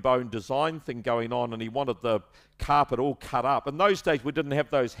herringbone design thing going on, and he wanted the carpet all cut up. In those days, we didn't have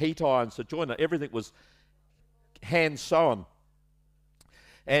those heat irons to join it. Everything was hand sewn.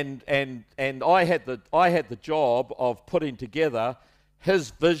 And I had the job of putting together his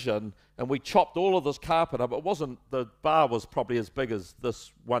vision, and we chopped all of this carpet up. The bar was probably as big as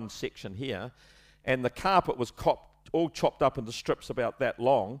this one section here, and the carpet was all chopped up into strips about that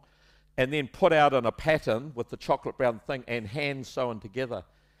long, and then put out in a pattern with the chocolate brown thing and hand sewn together,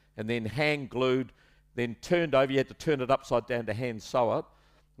 and then hand glued, then turned over. You had to turn it upside down to hand sew it.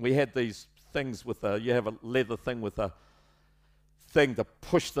 We had these things you have a leather thing with a thing to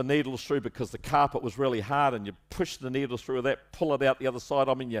push the needles through, because the carpet was really hard, and you push the needles through that, pull it out the other side.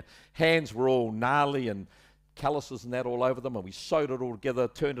 I mean, your hands were all gnarly and calluses and that all over them, and we sewed it all together,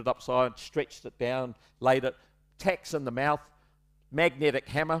 turned it upside, stretched it down, laid it, tacks in the mouth, magnetic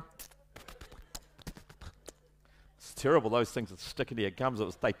hammer. It's terrible, those things that stick into your gums.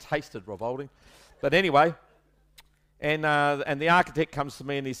 They tasted revolting. But anyway, and the architect comes to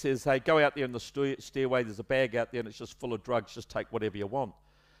me and he says, hey, go out there in the stairway, there's a bag out there and it's just full of drugs, just take whatever you want.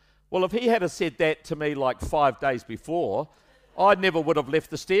 Well, if he had said that to me like 5 days before, I never would have left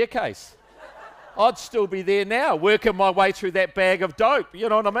the staircase. I'd still be there now, working my way through that bag of dope. You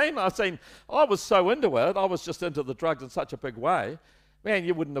know what I mean? I was so into it. I was just into the drugs in such a big way. Man,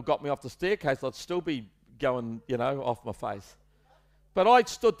 you wouldn't have got me off the staircase. I'd still be going, off my face. But I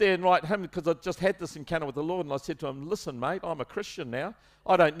stood there and right him, because I just had this encounter with the Lord, and I said to him, listen, mate, I'm a Christian now.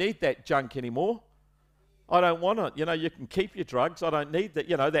 I don't need that junk anymore. I don't want it. You can keep your drugs. I don't need that,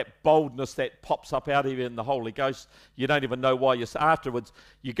 that boldness that pops up out of you in the Holy Ghost. You don't even know why afterwards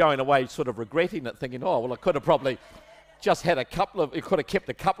you're going away sort of regretting it, thinking, oh, well, I could have probably just had a couple of, he could have kept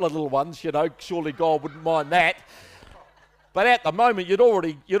a couple of little ones, you know, surely God wouldn't mind that. But at the moment, you'd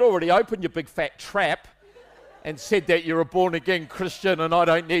already opened your big fat trap and said that you're a born-again Christian and I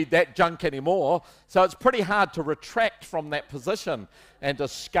don't need that junk anymore. So it's pretty hard to retract from that position and to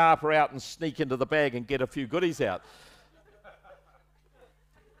scarper out and sneak into the bag and get a few goodies out.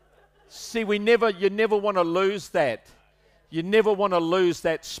 See, you never want to lose that. You never want to lose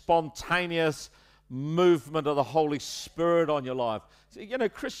that spontaneous movement of the Holy Spirit on your life. See, you know,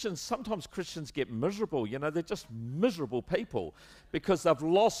 sometimes Christians get miserable. You know, they're just miserable people because they've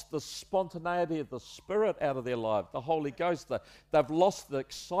lost the spontaneity of the Spirit out of their life, the Holy Ghost. They've lost the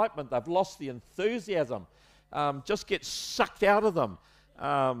excitement. They've lost the enthusiasm. Just get sucked out of them.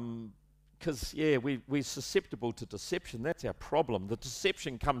 Because, we're susceptible to deception. That's our problem. The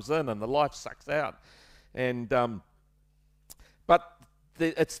deception comes in and the life sucks out. And but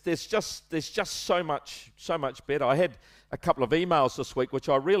there's just so much better. I had a couple of emails this week, which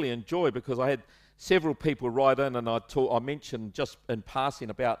I really enjoy because I had several people write in, and I mentioned just in passing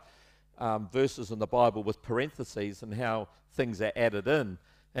about verses in the Bible with parentheses and how things are added in.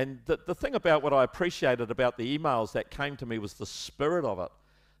 And the thing about what I appreciated about the emails that came to me was the spirit of it.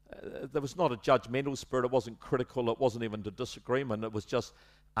 There was not a judgmental spirit. It wasn't critical. It wasn't even to disagreement. It was just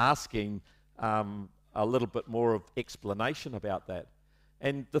asking a little bit more of explanation about that.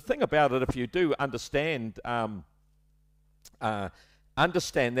 And the thing about it, if you do understand that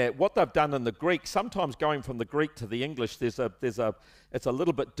what they've done in the Greek, sometimes going from the Greek to the English, it's a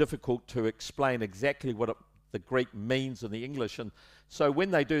little bit difficult to explain exactly what the Greek means in the English. And so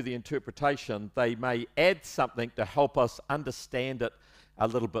when they do the interpretation, they may add something to help us understand it a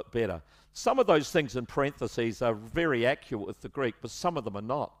little bit better. Some of those things in parentheses are very accurate with the Greek, but some of them are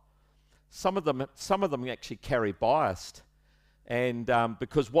not. Some of them actually carry bias. And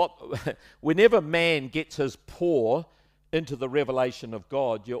because whenever man gets his paw into the revelation of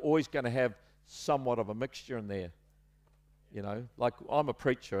God, you're always going to have somewhat of a mixture in there. You know, like I'm a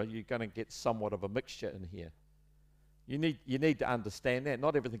preacher, you're going to get somewhat of a mixture in here. You need to understand that.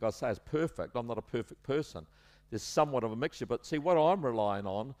 Not everything I say is perfect. I'm not a perfect person. There's somewhat of a mixture. But see, what I'm relying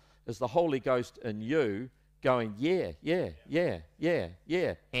on is the Holy Ghost in you going, yeah.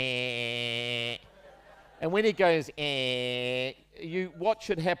 And when he goes, what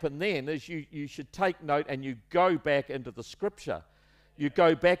should happen then is you should take note and you go back into the Scripture. You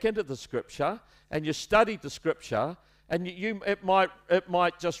go back into the Scripture and you study the Scripture, and it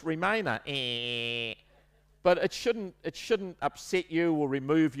might just remain but it shouldn't upset you or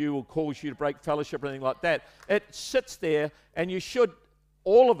remove you or cause you to break fellowship or anything like that. It sits there, and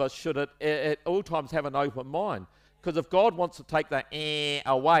all of us should at all times have an open mind. Because if God wants to take that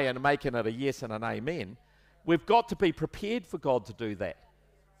away and making it a yes and an amen, we've got to be prepared for God to do that.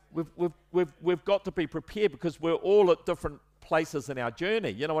 We've got to be prepared because we're all at different places in our journey.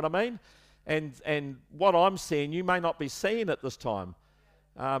 You know what I mean? And what I'm seeing, you may not be seeing at this time.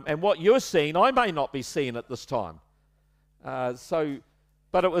 And what you're seeing, I may not be seeing at this time. But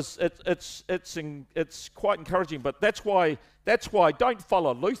it's quite encouraging. But that's why don't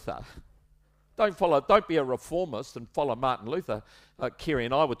follow Luther. Don't be a reformist and follow Martin Luther. Kerry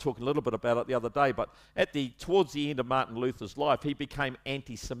and I were talking a little bit about it the other day, but towards the end of Martin Luther's life, he became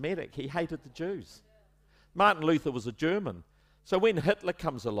anti-Semitic. He hated the Jews. Martin Luther was a German. So when Hitler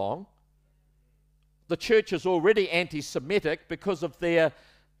comes along, the church is already anti-Semitic because of their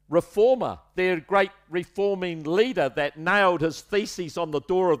reformer, their great reforming leader that nailed his theses on the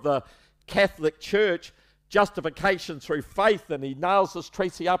door of the Catholic Church, justification through faith, and he nails this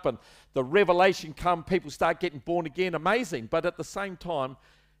treatise up, and the revelation come, people start getting born again, amazing. But at the same time,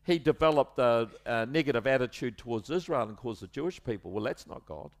 he developed a negative attitude towards Israel and towards the Jewish people. Well, that's not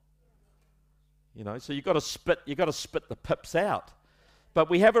God. You know, so you've got to spit the pips out. But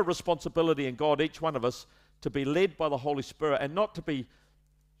we have a responsibility in God, each one of us, to be led by the Holy Spirit and not to be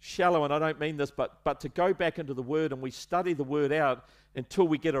shallow, and I don't mean this, but to go back into the Word and we study the Word out until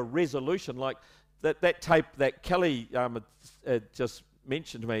we get a resolution. Like that tape that Kelly just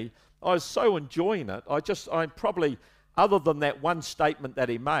mentioned to me, I was so enjoying it. I probably, other than that one statement that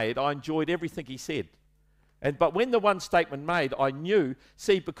he made, I enjoyed everything he said. But when the one statement made, I knew,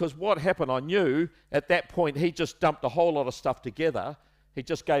 because what happened, I knew at that point he just dumped a whole lot of stuff together. He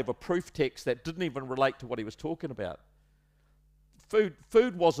just gave a proof text that didn't even relate to what he was talking about.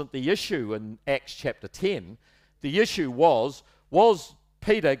 Food wasn't the issue in Acts chapter 10. The issue was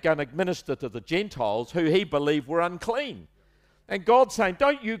Peter going to minister to the Gentiles who he believed were unclean? And God's saying,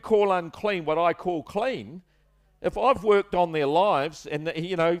 don't you call unclean what I call clean. If I've worked on their lives and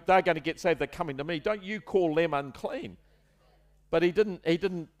they're going to get saved, they're coming to me, don't you call them unclean? But he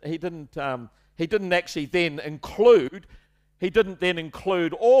He didn't actually then include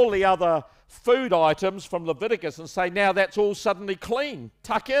all the other food items from Leviticus and say, now that's all suddenly clean.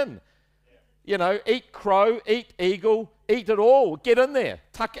 Tuck in. You know, eat crow, eat eagle, eat it all. Get in there.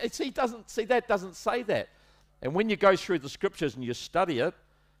 Tuck. That doesn't say that. And when you go through the scriptures and you study it,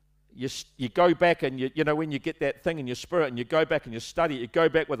 you go back and you know, when you get that thing in your spirit and you go back and you study it, you go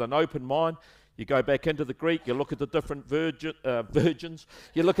back with an open mind. You go back into the Greek, you look at the different virgins,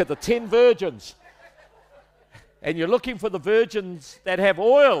 you look at the 10 virgins, and you're looking for the virgins that have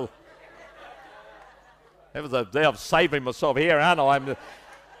oil. I'm saving myself here, aren't I?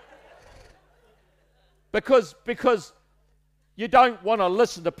 Because you don't want to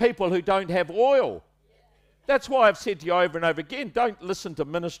listen to people who don't have oil. That's why I've said to you over and over again, don't listen to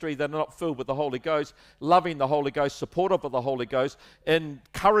ministry that are not filled with the Holy Ghost, loving the Holy Ghost, supportive of the Holy Ghost,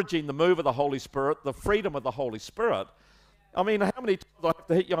 encouraging the move of the Holy Spirit, the freedom of the Holy Spirit. I mean, how many times do I have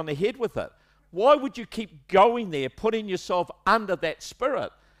to hit you on the head with it? Why would you keep going there, putting yourself under that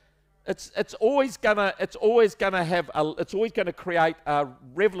spirit? It's always gonna create a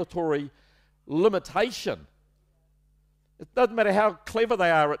revelatory limitation. It doesn't matter how clever they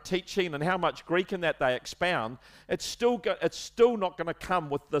are at teaching and how much Greek in that they expound, it's still not going to come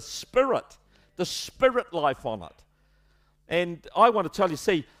with the spirit life on it. And I want to tell you,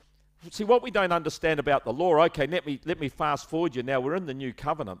 see what we don't understand about the law. Okay, let me fast forward you. Now we're in the new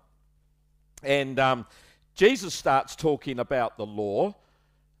covenant, and Jesus starts talking about the law.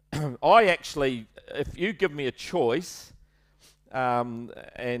 If you give me a choice.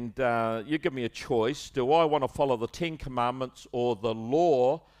 You give me a choice. Do I want to follow the 10 Commandments or the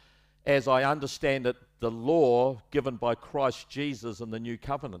law as I understand it, the law given by Christ Jesus in the New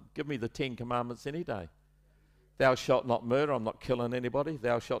Covenant? Give me the 10 Commandments any day. Thou shalt not murder, I'm not killing anybody.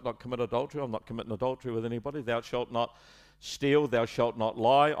 Thou shalt not commit adultery, I'm not committing adultery with anybody. Thou shalt not steal, thou shalt not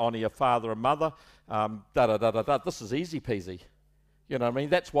lie, honour your father and mother. This is easy peasy. You know what I mean?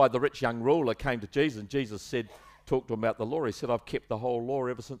 That's why the rich young ruler came to Jesus, and Jesus talked to him about the law. He said, I've kept the whole law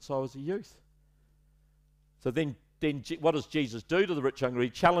ever since I was a youth. So then what does Jesus do to the rich young ruler? He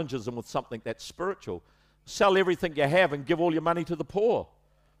challenges him with something that's spiritual. Sell everything you have and give all your money to the poor.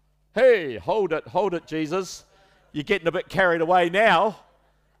 Hey, hold it, Jesus. You're getting a bit carried away now.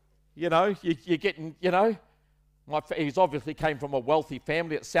 You know, you're getting, you know. He's obviously came from a wealthy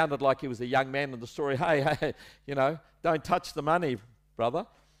family. It sounded like he was a young man in the story. Hey, you know, don't touch the money, brother.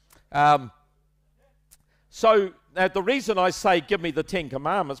 So the reason I say give me the 10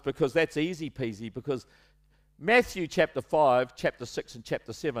 Commandments, because that's easy peasy, because Matthew chapter 5, chapter 6 and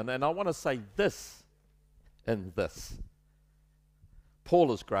chapter 7, and I want to say this in this.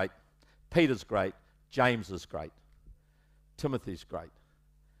 Paul is great, Peter's great, James is great, Timothy's great,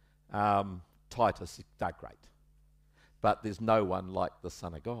 Titus, they're great. But there's no one like the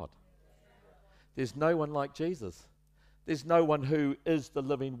Son of God. There's no one like Jesus. There's no one who is the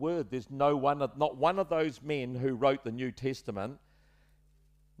living Word. There's not one of those men who wrote the New Testament,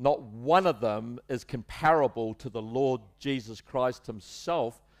 not one of them is comparable to the Lord Jesus Christ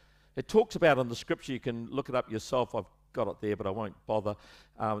himself. It talks about in the scripture, you can look it up yourself, I've got it there but I won't bother.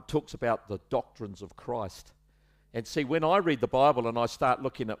 It talks about the doctrines of Christ. And see, when I read the Bible and I start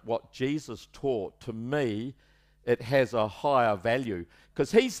looking at what Jesus taught, to me, it has a higher value,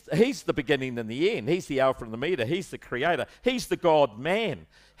 because he's the beginning and the end. He's the Alpha and the Omega. He's the creator. He's the God-man.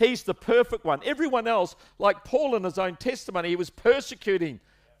 He's the perfect one. Everyone else, like Paul in his own testimony, he was persecuting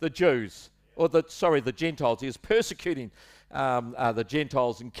the Jews, the Gentiles. He was persecuting the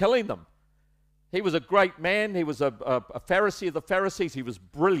Gentiles and killing them. He was a great man. He was a Pharisee of the Pharisees. He was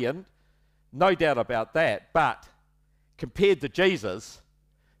brilliant, no doubt about that. But compared to Jesus,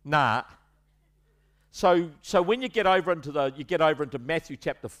 nah. So when you get over into Matthew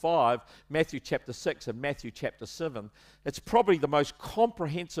chapter 5, Matthew chapter 6, and Matthew chapter 7, it's probably the most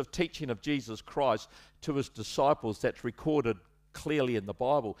comprehensive teaching of Jesus Christ to his disciples that's recorded clearly in the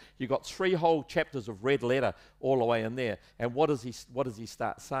Bible. You've got 3 whole chapters of red letter all the way in there. And what does he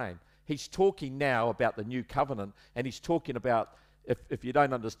start saying? He's talking now about the new covenant, and he's talking about, if you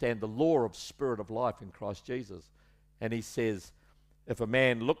don't understand, the law of spirit of life in Christ Jesus. And he says, if a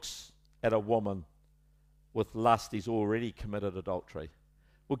man looks at a woman with lust, he's already committed adultery.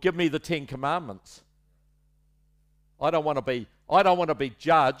 Well, give me the 10 Commandments. I don't want to be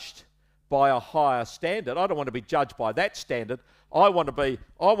judged by a higher standard. I don't want to be judged by that standard. I want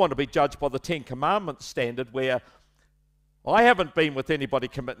to be judged by the 10 Commandments standard, where I haven't been with anybody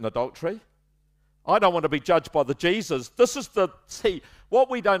committing adultery. I don't want to be judged by the Jesus. What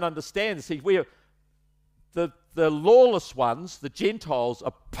we don't understand, the lawless ones, the Gentiles,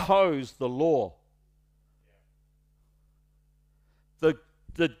 oppose the law.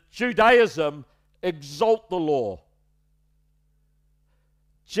 the Judaism exalt the law.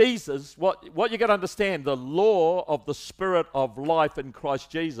 Jesus, what you got to understand, the law of the Spirit of life in Christ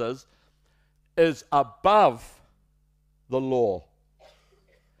Jesus is above the law.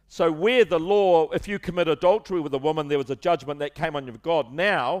 So where the law, if you commit adultery with a woman, there was a judgment that came on you of God.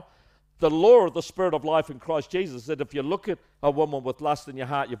 Now, the law of the Spirit of life in Christ Jesus, that if you look at a woman with lust in your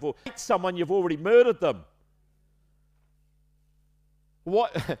heart, you've already murdered them.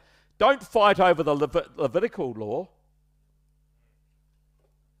 What? Don't fight over the Levitical law.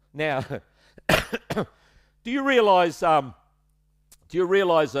 Now, do you realize in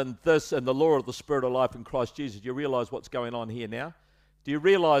this, in the law of the Spirit of life in Christ Jesus, do you realize what's going on here now? Do you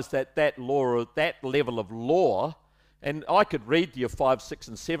realize that law, that level of law, and I could read you 5, 6,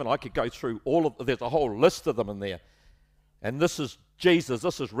 and 7. I could go through there's a whole list of them in there. And this is Jesus,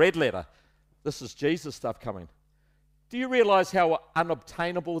 this is red letter. This is Jesus stuff coming. Do you realize how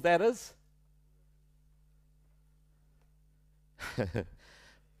unobtainable that is?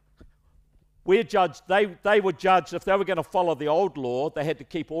 We're judged, they were judged, if they were going to follow the old law, they had to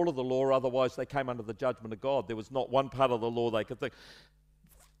keep all of the law, otherwise they came under the judgment of God. There was not one part of the law they could think.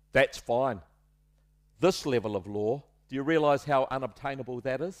 That's fine. This level of law, do you realize how unobtainable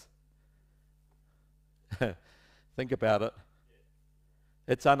that is? Think about it.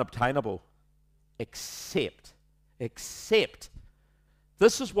 It's unobtainable. Except.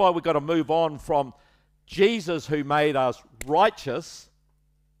 This is why we've got to move on from Jesus who made us righteous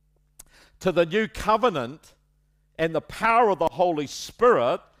to the new covenant and the power of the Holy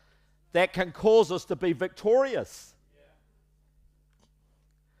Spirit that can cause us to be victorious.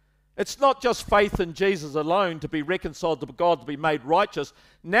 It's not just faith in Jesus alone to be reconciled to God, to be made righteous.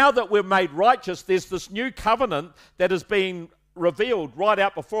 Now that we're made righteous, there's this new covenant that is being revealed right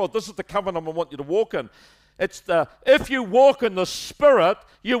out before. This is the covenant I want you to walk in. It's if you walk in the Spirit,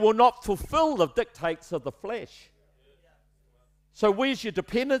 you will not fulfill the dictates of the flesh. So where's your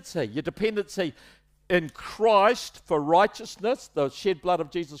dependency? Your dependency in Christ for righteousness, the shed blood of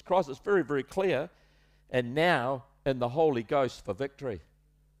Jesus Christ, it's very, very clear. And now in the Holy Ghost for victory.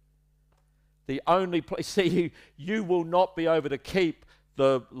 The only place, see, you will not be able to keep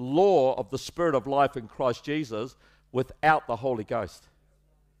the law of the Spirit of life in Christ Jesus without the Holy Ghost.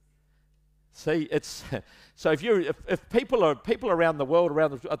 See, it's so if people around the world,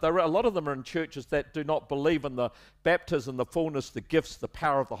 a lot of them are in churches that do not believe in the baptism, the fullness, the gifts, the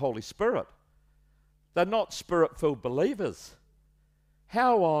power of the Holy Spirit. They're not Spirit-filled believers.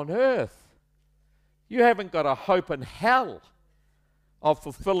 How on earth? You haven't got a hope in hell of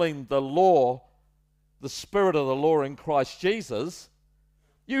fulfilling the law, the Spirit of the law in Christ Jesus.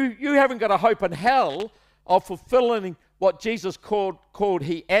 You haven't got a hope in hell of fulfilling what Jesus called,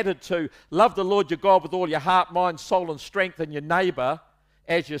 he added to, love the Lord your God with all your heart, mind, soul, and strength, and your neighbor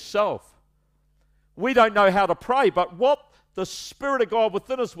as yourself. We don't know how to pray, but what the Spirit of God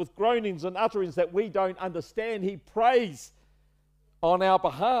within us with groanings and utterings that we don't understand, he prays on our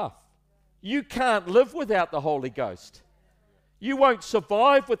behalf. You can't live without the Holy Ghost. You won't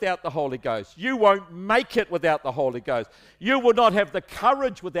survive without the Holy Ghost. You won't make it without the Holy Ghost. You will not have the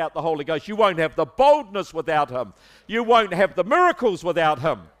courage without the Holy Ghost. You won't have the boldness without him. You won't have the miracles without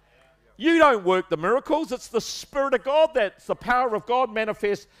him. You don't work the miracles. It's the Spirit of God, that's the power of God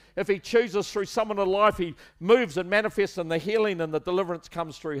manifests. If he chooses through someone in life, he moves and manifests, and the healing and the deliverance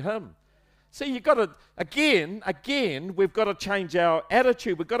comes through him. See, you've got to, again, we've got to change our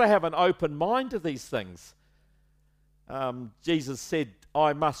attitude. We've got to have an open mind to these things. Jesus said,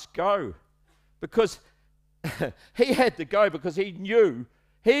 I must go. Because he had to go because he knew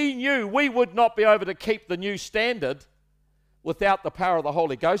we would not be able to keep the new standard without the power of the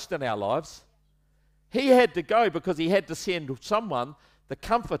Holy Ghost in our lives. He had to go because he had to send someone, the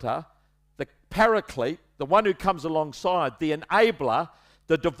comforter, the paraclete, the one who comes alongside, the enabler,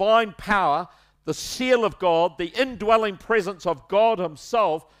 the divine power, the seal of God, the indwelling presence of God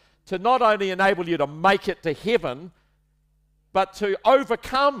himself, to not only enable you to make it to heaven, but to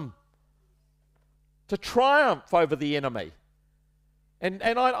overcome, to triumph over the enemy. And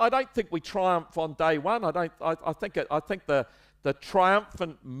I don't think we triumph on day one. I think the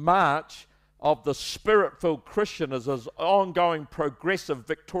triumphant march of the Spirit-filled Christian is an ongoing, progressive,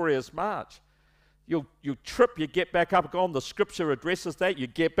 victorious march. You trip, you get back up, go on. The Scripture addresses that. You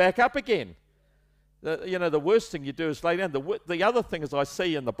get back up again. The worst thing you do is lay down. The other thing, as I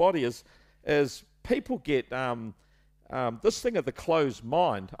see in the body, is people get this thing of the closed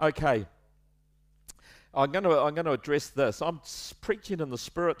mind. Okay, I'm going to address this. I'm preaching in the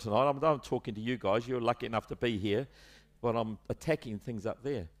Spirit tonight. I'm talking to you guys. You're lucky enough to be here, but I'm attacking things up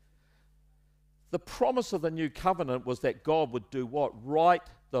there. The promise of the new covenant was that God would do what? Write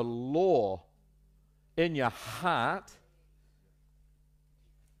the law in your heart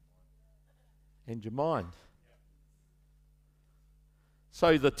and your mind.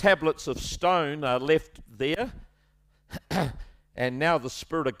 So the tablets of stone are left there, and now the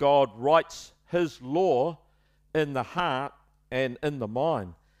Spirit of God writes His law in the heart and in the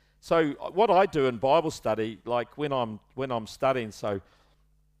mind. So what I do in Bible study, like when I'm studying, so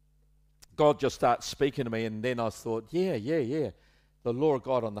God just starts speaking to me, and then I thought, yeah, the law of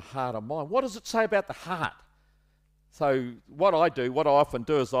God on the heart and mind. What does it say about the heart? So what I often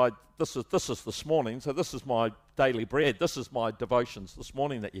do is this is this morning, so this is my daily bread. This is my devotions this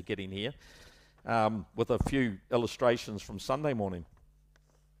morning that you're getting here, with a few illustrations from Sunday morning.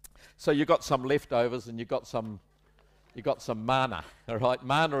 So you got some leftovers, and you got some manna. All right,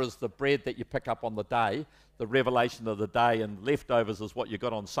 manna is the bread that you pick up on the day, the revelation of the day, and leftovers is what you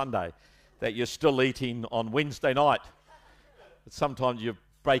got on Sunday, that you're still eating on Wednesday night. But sometimes you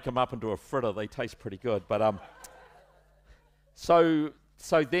break them up into a fritter; they taste pretty good. But So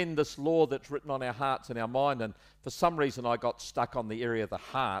then this law that's written on our hearts and our mind, and for some reason I got stuck on the area of the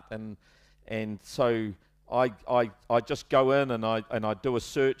heart, and so I just go in and I do a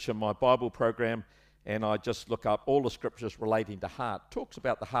search in my Bible program, and I just look up all the scriptures relating to heart. It talks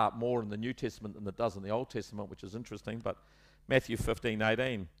about the heart more in the New Testament than it does in the Old Testament, which is interesting, but Matthew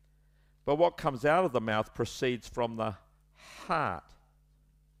 15:18. But what comes out of the mouth proceeds from the heart,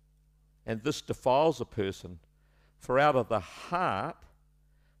 and this defiles a person. For out of the heart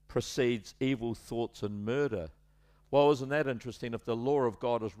proceeds evil thoughts and murder. Well, isn't that interesting? If the law of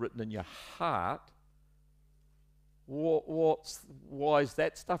God is written in your heart, why is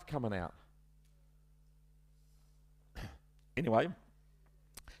that stuff coming out? Anyway,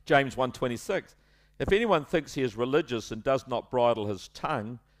 James 1:26. If anyone thinks he is religious and does not bridle his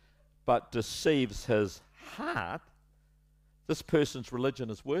tongue, but deceives his heart, this person's religion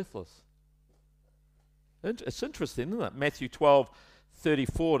is worthless. It's interesting, isn't it? Matthew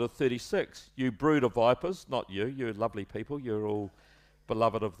 12:34-36. You brood of vipers, not you, you're lovely people, you're all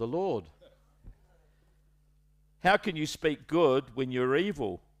beloved of the Lord. How can you speak good when you're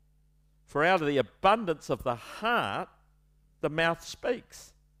evil? For out of the abundance of the heart, the mouth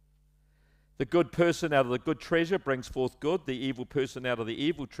speaks. The good person out of the good treasure brings forth good. The evil person out of the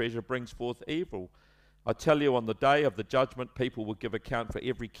evil treasure brings forth evil. I tell you, on the day of the judgment, people will give account for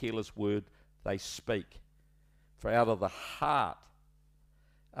every careless word they speak. For out of the heart,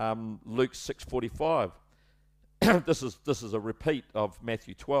 Luke 6:45. This is a repeat of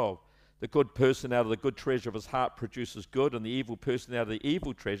Matthew 12. The good person out of the good treasure of his heart produces good, and the evil person out of the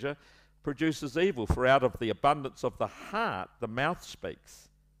evil treasure produces evil. For out of the abundance of the heart, the mouth speaks.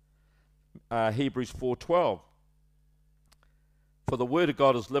 Hebrews 4:12. For the word of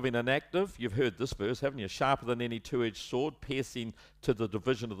God is living and active. You've heard this verse, haven't you? Sharper than any two-edged sword, piercing to the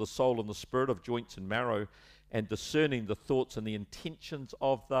division of the soul and the spirit, of joints and marrow, and discerning the thoughts and the intentions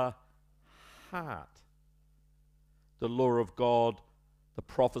of the heart. The law of God, the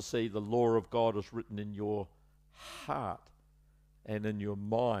prophecy, the law of God is written in your heart and in your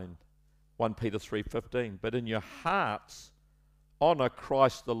mind. 1 Peter 3:15. But in your hearts, honor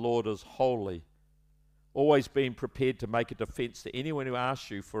Christ the Lord as holy, always being prepared to make a defense to anyone who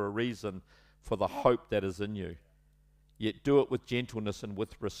asks you for a reason for the hope that is in you. Yet do it with gentleness and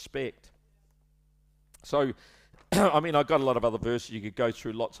with respect. So, I mean, I've got a lot of other verses. You could go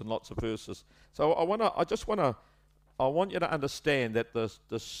through lots and lots of verses. So I want you to understand that the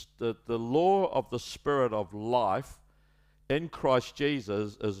law of the Spirit of life in Christ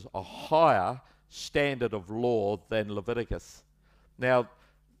Jesus is a higher standard of law than Leviticus. Now,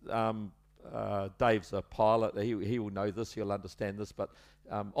 Dave's a pilot. He will know this. He'll understand this. But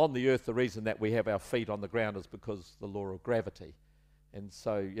on the earth, the reason that we have our feet on the ground is because the law of gravity. And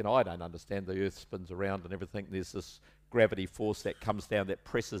so, you know, I don't understand. The earth spins around and everything. There's this gravity force that comes down that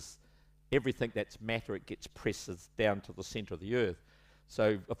presses everything that's matter. It gets presses down to the center of the earth.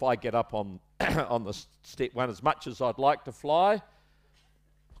 So if I get up on on the step one, as much as I'd like to fly,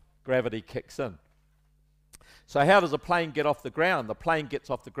 gravity kicks in. So how does a plane get off the ground? The plane gets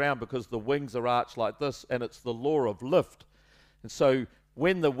off the ground because the wings are arched like this, and it's the law of lift. And so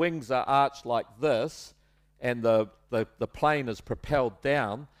when the wings are arched like this, and the plane is propelled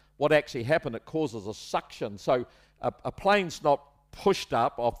down, what actually happens, it causes a suction. So a plane's not pushed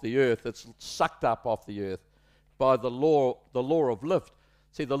up off the earth, it's sucked up off the earth by the law of lift.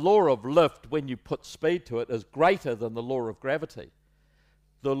 See, the law of lift, when you put speed to it, is greater than the law of gravity.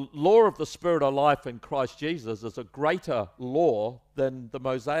 The law of the Spirit of life in Christ Jesus is a greater law than the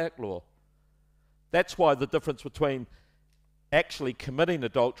Mosaic law. That's why the difference between actually committing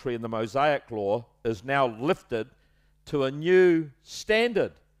adultery in the Mosaic law is now lifted to a new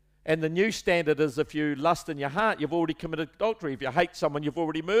standard. And the new standard is if you lust in your heart, you've already committed adultery. If you hate someone, you've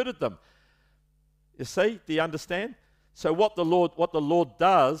already murdered them. You see? Do you understand? So what the Lord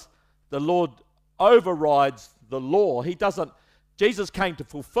does, the Lord overrides the law. He doesn't. Jesus came to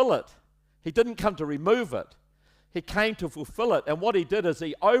fulfill it. He didn't come to remove it. He came to fulfill it. And what he did is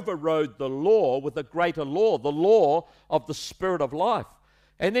he overrode the law with a greater law, the law of the Spirit of life.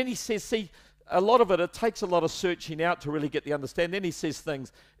 And then he says, see, a lot of it takes a lot of searching out to really get the understanding. Then he says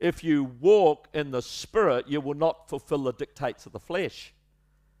things, if you walk in the Spirit, you will not fulfill the dictates of the flesh.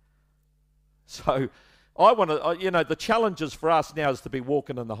 So I want to, the challenges for us now is to be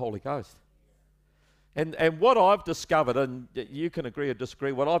walking in the Holy Ghost. And what I've discovered, and you can agree or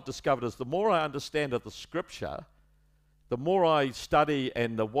disagree, what I've discovered is the more I understand of the Scripture, the more I study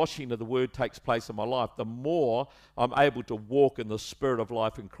and the washing of the Word takes place in my life, the more I'm able to walk in the Spirit of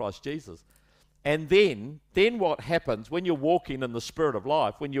life in Christ Jesus. And then what happens when you're walking in the Spirit of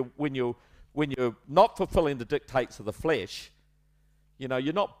life, when you're not fulfilling the dictates of the flesh, you're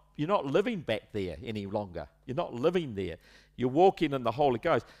not living back there any longer. You're not living there. You're walking in the Holy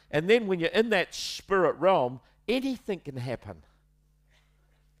Ghost. And then when you're in that spirit realm, anything can happen.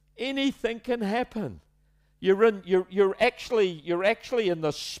 Anything can happen. You're actually in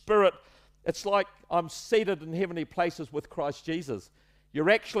the Spirit. It's like I'm seated in heavenly places with Christ Jesus.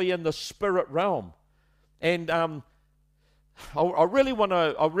 You're actually in the Spirit realm. And I really want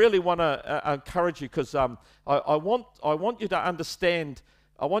to encourage you, because I want you to understand.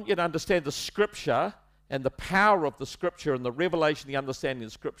 I want you to understand the Scripture and the power of the Scripture and the revelation, the understanding of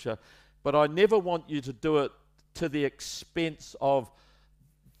the Scripture. But I never want you to do it to the expense of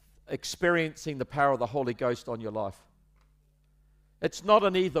experiencing the power of the Holy Ghost on your life. It's not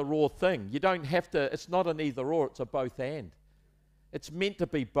an either-or thing. You don't have to. It's not an either-or. It's a both-and. It's meant to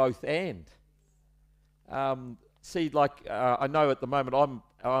be both-and. I know at the moment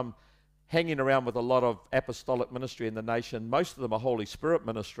I'm hanging around with a lot of apostolic ministry in the nation. Most of them are Holy Spirit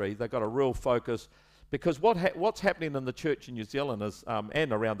ministry. They've got a real focus, because what's happening in the church in New Zealand is,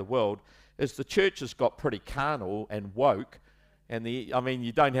 and around the world, is the church has got pretty carnal and woke. And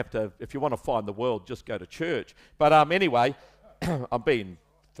you don't have to, if you want to find the world, just go to church. But anyway, I'm being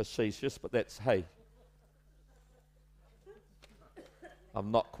facetious, but hey.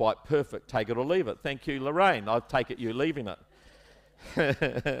 I'm not quite perfect. Take it or leave it. Thank you, Lorraine. I take it you're leaving it.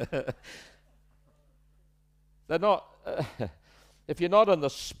 They're not. If you're not in the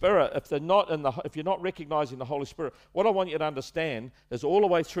Spirit, if you're not recognizing the Holy Spirit, what I want you to understand is all the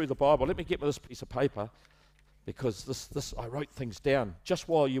way through the Bible. Let me get me this piece of paper, because this I wrote things down just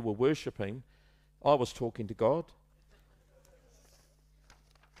while you were worshiping. I was talking to God.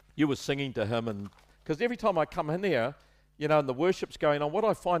 You were singing to Him, and because every time I come in here, and the worship's going on, what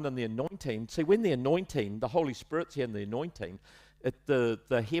I find in the anointing, see, when the anointing, the Holy Spirit's here in the anointing,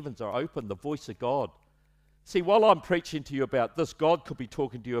 the heavens are open, the voice of God. See, while I'm preaching to you about this, God could be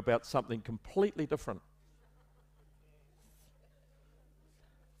talking to you about something completely different.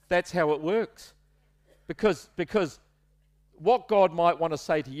 That's how it works. Because what God might want to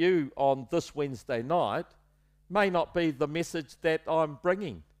say to you on this Wednesday night may not be the message that I'm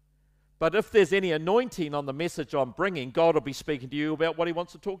bringing. But if there's any anointing on the message I'm bringing, God will be speaking to you about what He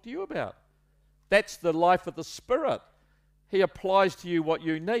wants to talk to you about. That's the life of the Spirit. He applies to you what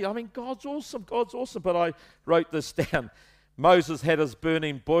you need. God's awesome, but I wrote this down. Moses had his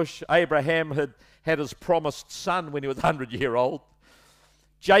burning bush. Abraham had his promised son when he was 100-year-old.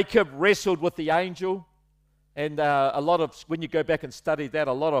 Jacob wrestled with the angel. And when you go back and study that,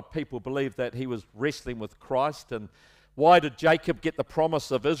 a lot of people believe that he was wrestling with Christ. And why did Jacob get the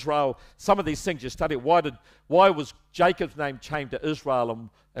promise of Israel? Some of these things you study. Why was Jacob's name changed to Israel,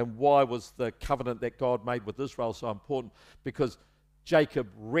 and why was the covenant that God made with Israel so important? Because Jacob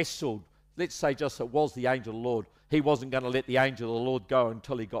wrestled. Let's say just it was the angel of the Lord. He wasn't going to let the angel of the Lord go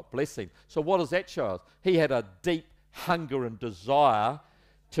until he got blessing. So what does that show us? He had a deep hunger and desire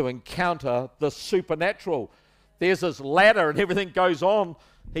to encounter the supernatural. There's this ladder and everything goes on.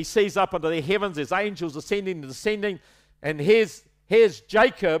 He sees up into the heavens. There's angels ascending and descending. And here's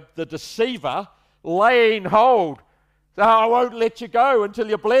Jacob, the deceiver, laying hold. Oh, I won't let you go until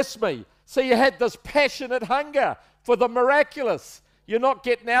you bless me. See, you had this passionate hunger for the miraculous. You're not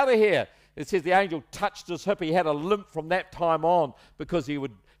getting out of here. It says the angel touched his hip. He had a limp from that time on because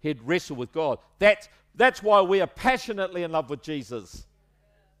he'd wrestle with God. That's why we are passionately in love with Jesus.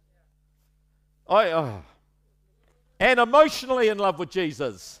 And emotionally in love with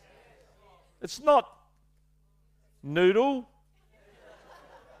Jesus. It's not noodle.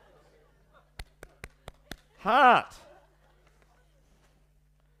 Heart.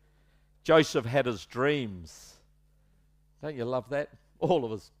 Joseph had his dreams. Don't you love that? All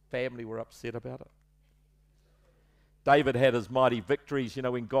of his family were upset about it. David had his mighty victories, you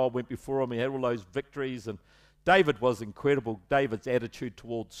know, when God went before him, he had all those victories, and David was incredible. David's attitude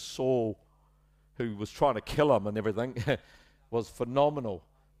towards Saul, who was trying to kill him and everything, was phenomenal.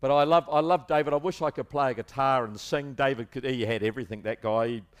 But I love David. I wish I could play a guitar and sing. He had everything, that guy.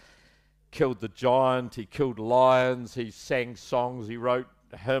 He killed the giant, he killed lions, he sang songs, he wrote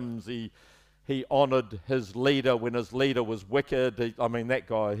hymns, he honoured his leader when his leader was wicked. That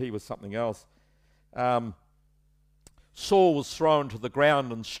guy, he was something else. Saul was thrown to the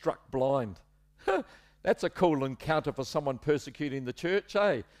ground and struck blind. That's a cool encounter for someone persecuting the church,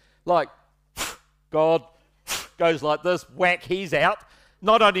 eh? Like, God goes like this, whack, he's out.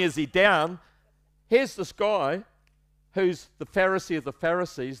 Not only is he down, here's this guy who's the Pharisee of the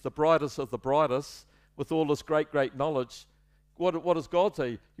Pharisees, the brightest of the brightest, with all this great, great knowledge. What does God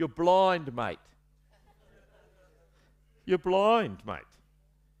say? You're blind, mate. You're blind, mate.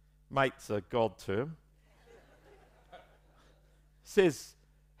 Mate's a God term. Says,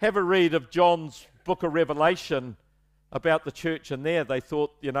 have a read of John's book of Revelation about the church in there. They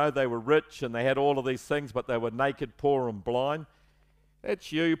thought, you know, they were rich and they had all of these things, but they were naked, poor and blind.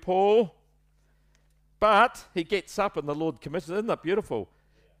 That's you, Paul. But he gets up and the Lord commits it. Isn't that beautiful?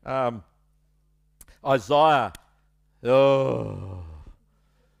 Isaiah. Oh,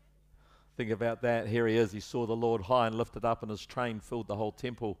 think about that. Here he is. He saw the Lord high and lifted up, and his train filled the whole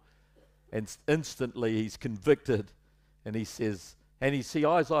temple. And instantly he's convicted. And he says,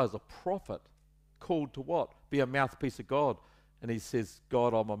 Isaiah is a prophet, called to what? Be a mouthpiece of God. And he says,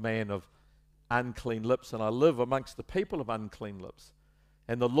 God, I'm a man of unclean lips, and I live amongst the people of unclean lips.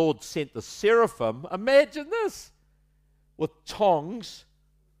 And the Lord sent the seraphim, imagine this, with tongs,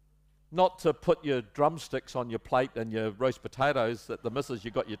 not to put your drumsticks on your plate and your roast potatoes, that the missus,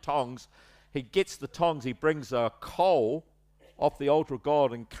 you got your tongs. He gets the tongs, he brings a coal off the altar of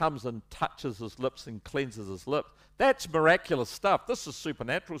God and comes and touches his lips and cleanses his lips. That's miraculous stuff. This is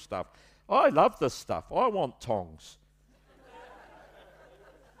supernatural stuff. I love this stuff. I want tongs.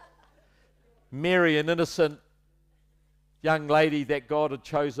 Mary, an innocent young lady that God had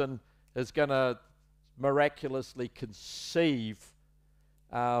chosen, is going to miraculously conceive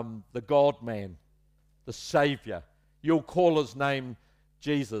the God-man, the Saviour. You'll call his name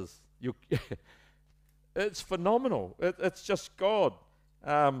Jesus. It's phenomenal. It's just God.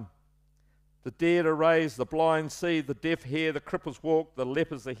 The dead are raised, the blind see, the deaf hear, the cripples walk, the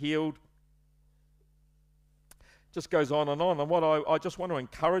lepers are healed. Just goes on. And what I just want to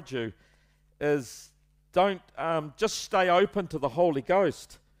encourage you is don't just stay open to the Holy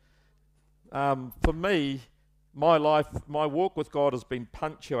Ghost. For me, my life, my walk with God has been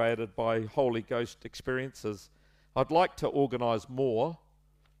punctuated by Holy Ghost experiences. I'd like to organise more,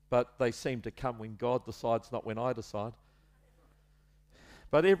 but they seem to come when God decides, not when I decide.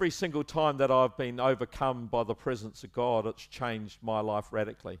 But every single time that I've been overcome by the presence of God, it's changed my life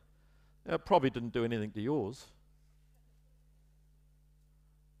radically. It probably didn't do anything to yours,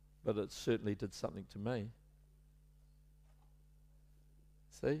 but it certainly did something to me.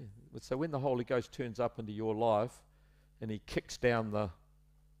 See? So when the Holy Ghost turns up into your life and he kicks down the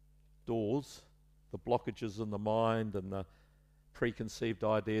doors, the blockages in the mind and the preconceived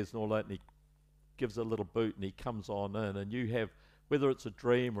ideas and all that, and he gives a little boot and he comes on in, and you have, whether it's a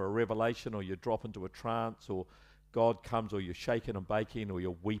dream or a revelation, or you drop into a trance, or God comes, or you're shaking and baking, or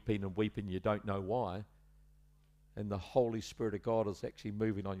you're weeping and weeping, you don't know why, and the Holy Spirit of God is actually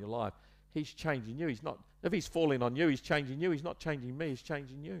moving on your life. He's changing you. He's not, if he's falling on you, he's changing you. He's not changing me, he's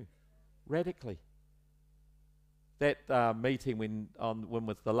changing you radically. That meeting when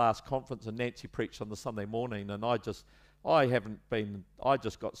with the last conference, and Nancy preached on the Sunday morning, and I just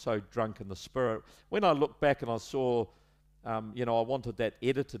got so drunk in the Spirit. When I looked back and I saw, I wanted that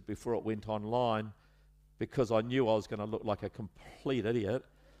edited before it went online, because I knew I was going to look like a complete idiot,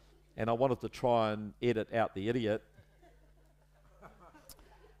 and I wanted to try and edit out the idiot.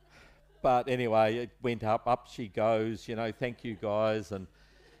 But anyway, it went up she goes, thank you guys, and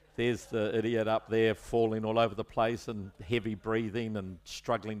there's the idiot up there falling all over the place and heavy breathing and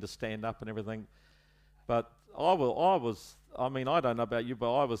struggling to stand up and everything. But I don't know about you,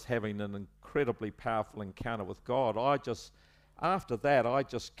 but I was having an incredibly powerful encounter with God. After that, I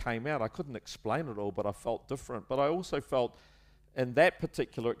just came out. I couldn't explain it all, but I felt different. But I also felt, in that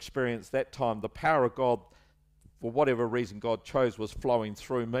particular experience, that time, the power of God, for whatever reason God chose, was flowing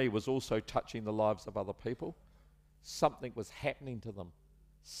through me, was also touching the lives of other people. Something was happening to them.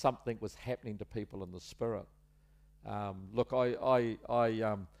 Something was happening to people in the Spirit. Look, I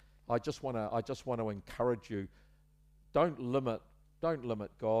just want to encourage you. Don't limit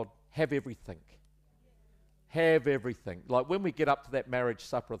God. have everything. Have everything. Like when we get up to that marriage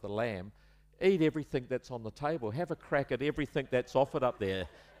supper of the Lamb, eat everything that's on the table. Have a crack at everything that's offered up there.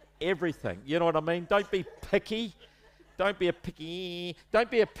 Everything. You know what I mean? Don't be picky. Don't be a picky.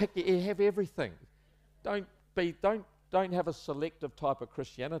 Have everything. Don't have a selective type of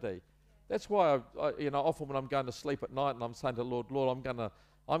Christianity. That's why I often when I'm going to sleep at night and I'm saying to the Lord,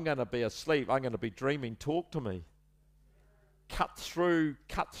 I'm gonna be asleep. I'm gonna be dreaming. Talk to me. Cut through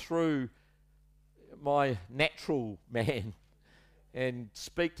my natural man and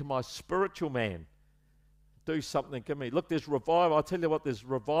speak to my spiritual man. Do something in me. Look, there's revival. I tell you what, there's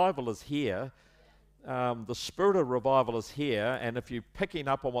revival is here. The spirit of revival is here, and if you're picking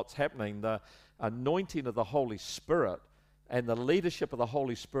up on what's happening, the anointing of the Holy Spirit and the leadership of the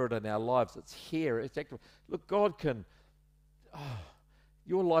Holy Spirit in our lives, it's here. It's active. Look, God can,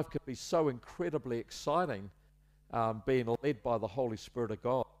 your life could be so incredibly exciting being led by the Holy Spirit of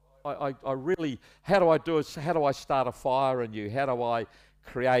God. I really, how do I do it? How do I start a fire in you? How do I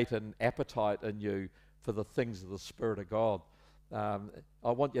create an appetite in you for the things of the Spirit of God?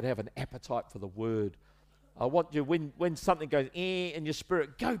 I want you to have an appetite for the Word. I want you, when something goes in your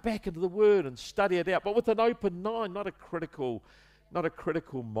spirit, go back into the Word and study it out, but with an open mind, not a critical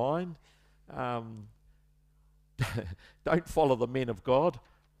mind. Don't follow the men of God.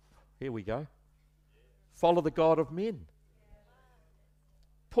 Here we go. Follow the God of men.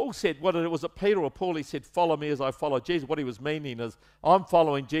 Paul said, was it Peter or Paul? He said, follow me as I follow Jesus. What he was meaning is, I'm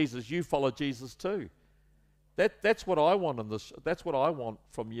following Jesus, you follow Jesus too. That's what I want in this. That's what I want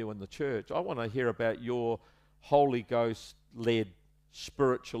from you in the church. I want to hear about your Holy Ghost-led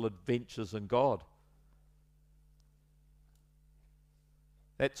spiritual adventures in God.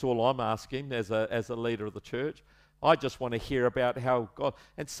 That's all I'm asking as a leader of the church. I just want to hear about how God,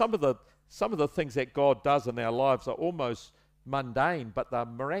 and some of the things that God does in our lives are almost mundane, but they're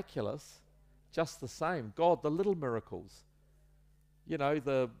miraculous, just the same. God, the little miracles. You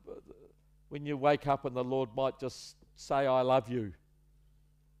know, when you wake up and the Lord might just say, I love you.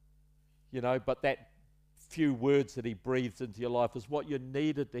 You know, but that few words that he breathes into your life is what you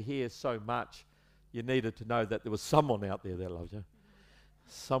needed to hear so much. You needed to know that there was someone out there that loves you.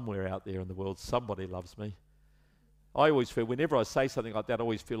 Somewhere out there in the world, somebody loves me. I always feel, whenever I say something like that, I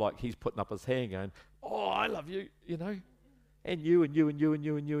always feel like he's putting up his hand going, oh, I love you, you know. And you, and you, and you, and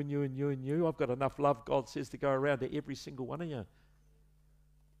you, and you, and you, and you, and you. I've got enough love, God says, to go around to every single one of you.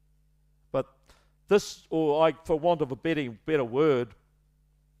 But this, for want of a better word,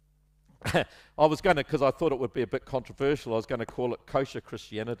 I was going to, because I thought it would be a bit controversial, I was going to call it kosher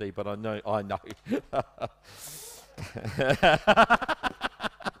Christianity, but I know.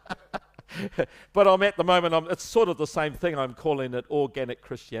 But I'm at the moment, it's sort of the same thing. I'm calling it organic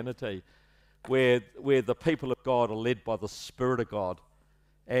Christianity, where the people of God are led by the Spirit of God.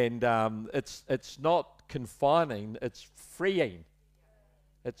 And it's not confining, it's freeing.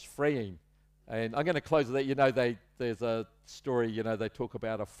 It's freeing. And I'm going to close with that. You know, there's a story, you know, they talk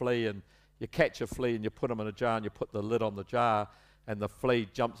about a flea, and you catch a flea and you put him in a jar and you put the lid on the jar, and the flea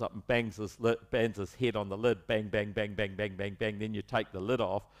jumps up and bangs his head on the lid, bang, bang, bang, bang, bang, bang, bang. Then you take the lid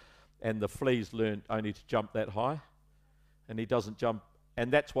off, and the flea's learned only to jump that high, and he doesn't jump.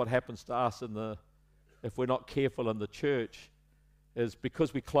 And that's what happens to us if we're not careful in the church, is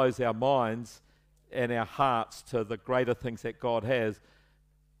because we close our minds and our hearts to the greater things that God has.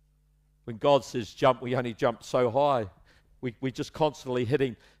 When God says jump, we only jump so high. We're just constantly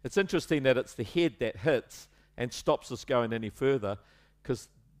hitting. It's interesting that it's the head that hits and stops us going any further, because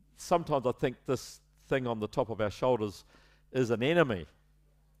sometimes I think this thing on the top of our shoulders is an enemy.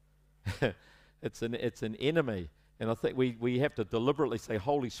 It's an enemy. And I think we have to deliberately say,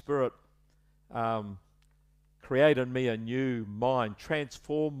 Holy Spirit, create in me a new mind,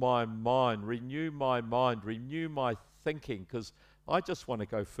 transform my mind, renew my thinking, because I just want to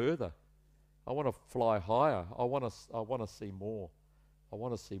go further. I want to fly higher. I want to see more. I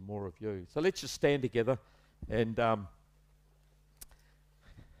want to see more of you. So let's just stand together and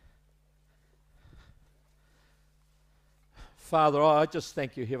Father, I just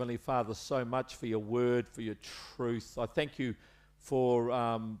thank you, Heavenly Father, so much for your word, for your truth. I thank you for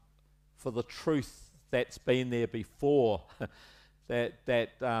the truth that's been there before, that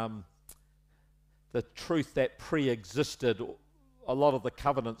the truth that pre-existed a lot of the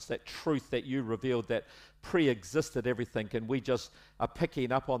covenants, that truth that you revealed that pre-existed everything, and we just are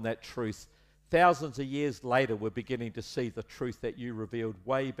picking up on that truth. Thousands of years later, we're beginning to see the truth that you revealed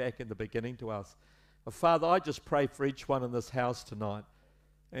way back in the beginning to us. Father, I just pray for each one in this house tonight.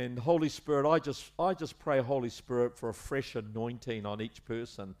 And Holy Spirit, I just pray, Holy Spirit, for a fresh anointing on each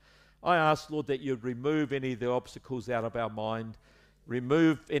person. I ask, Lord, that you'd remove any of the obstacles out of our mind.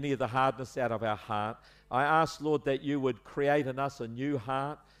 Remove any of the hardness out of our heart. I ask, Lord, that you would create in us a new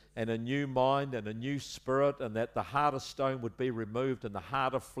heart and a new mind and a new spirit, and that the heart of stone would be removed and the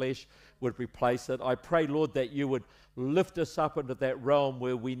heart of flesh would replace it. I pray, Lord, that you would lift us up into that realm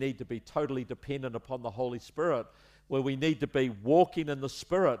where we need to be totally dependent upon the Holy Spirit, where we need to be walking in the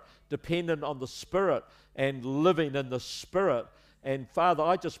Spirit, dependent on the Spirit, and living in the Spirit. And Father,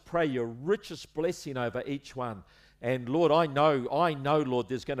 I just pray your richest blessing over each one. And Lord, I know, Lord,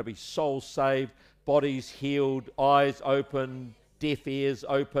 there's going to be souls saved, bodies healed, eyes open, deaf ears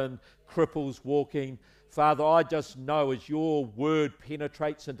open, cripples walking. Father, I just know as your word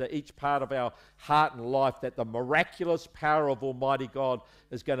penetrates into each part of our heart and life that the miraculous power of Almighty God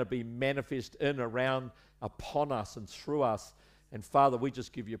is going to be manifest in, around, upon us and through us. And Father, we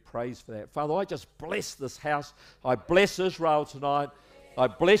just give you praise for that. Father, I just bless this house. I bless Israel tonight. I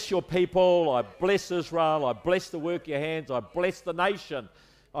bless your people. I bless Israel. I bless the work of your hands. I bless the nation.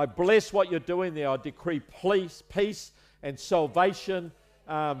 I bless what you're doing there. I decree peace and salvation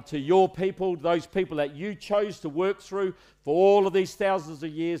to your people, those people that you chose to work through for all of these thousands of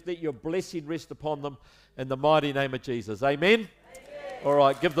years. Let your blessing rest upon them in the mighty name of Jesus. Amen? Amen. All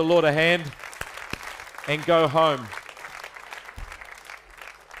right, give the Lord a hand and go home.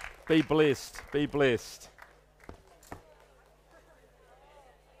 Be blessed. Be blessed.